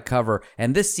we got to cover.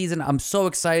 And this season, I'm so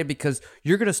excited because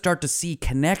you're going to start to see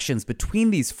connections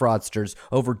between these fraudsters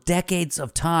over decades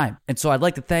of time. And so I'd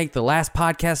like to thank the Last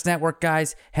Podcast Network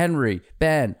guys, Henry,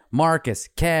 Ben, Marcus,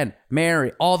 Ken,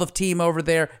 Mary, all the team over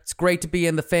there. It's great to be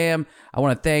in the fam. I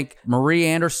want to thank Marie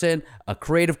Anderson, a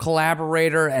creative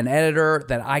collaborator and editor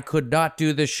that I could not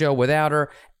do this show without her.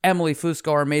 Emily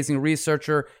Fusco, our amazing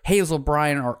researcher, Hazel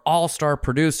Bryan, our all-star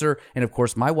producer, and of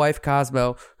course my wife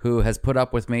Cosmo, who has put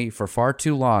up with me for far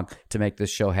too long to make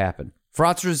this show happen.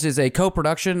 Fraudsters is a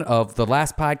co-production of the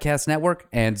Last Podcast Network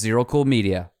and Zero Cool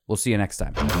Media. We'll see you next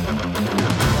time.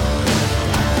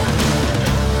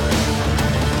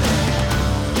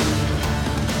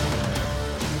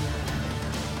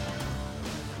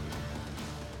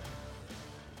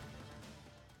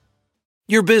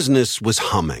 Your business was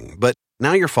humming, but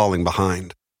now you're falling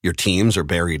behind. Your teams are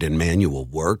buried in manual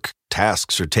work,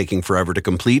 tasks are taking forever to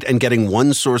complete, and getting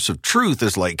one source of truth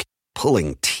is like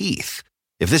pulling teeth.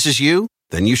 If this is you,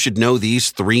 then you should know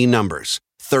these three numbers: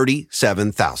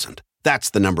 37,000. That's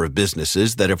the number of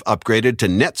businesses that have upgraded to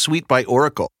NetSuite by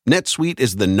Oracle. NetSuite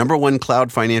is the #1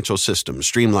 cloud financial system,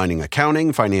 streamlining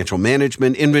accounting, financial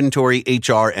management, inventory,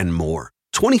 HR, and more.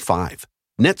 25.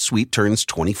 NetSuite turns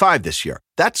 25 this year.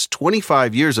 That's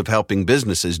 25 years of helping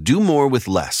businesses do more with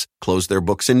less, close their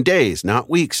books in days, not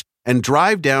weeks, and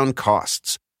drive down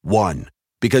costs. One,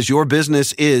 because your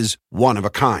business is one of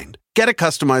a kind. Get a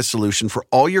customized solution for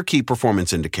all your key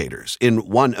performance indicators in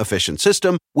one efficient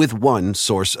system with one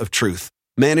source of truth.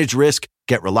 Manage risk,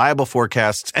 get reliable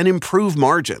forecasts, and improve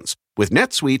margins. With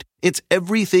NetSuite, it's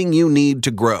everything you need to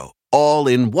grow, all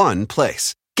in one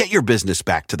place. Get your business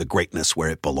back to the greatness where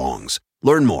it belongs.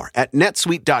 Learn more at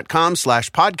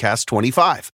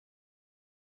netsuite.com/podcast25.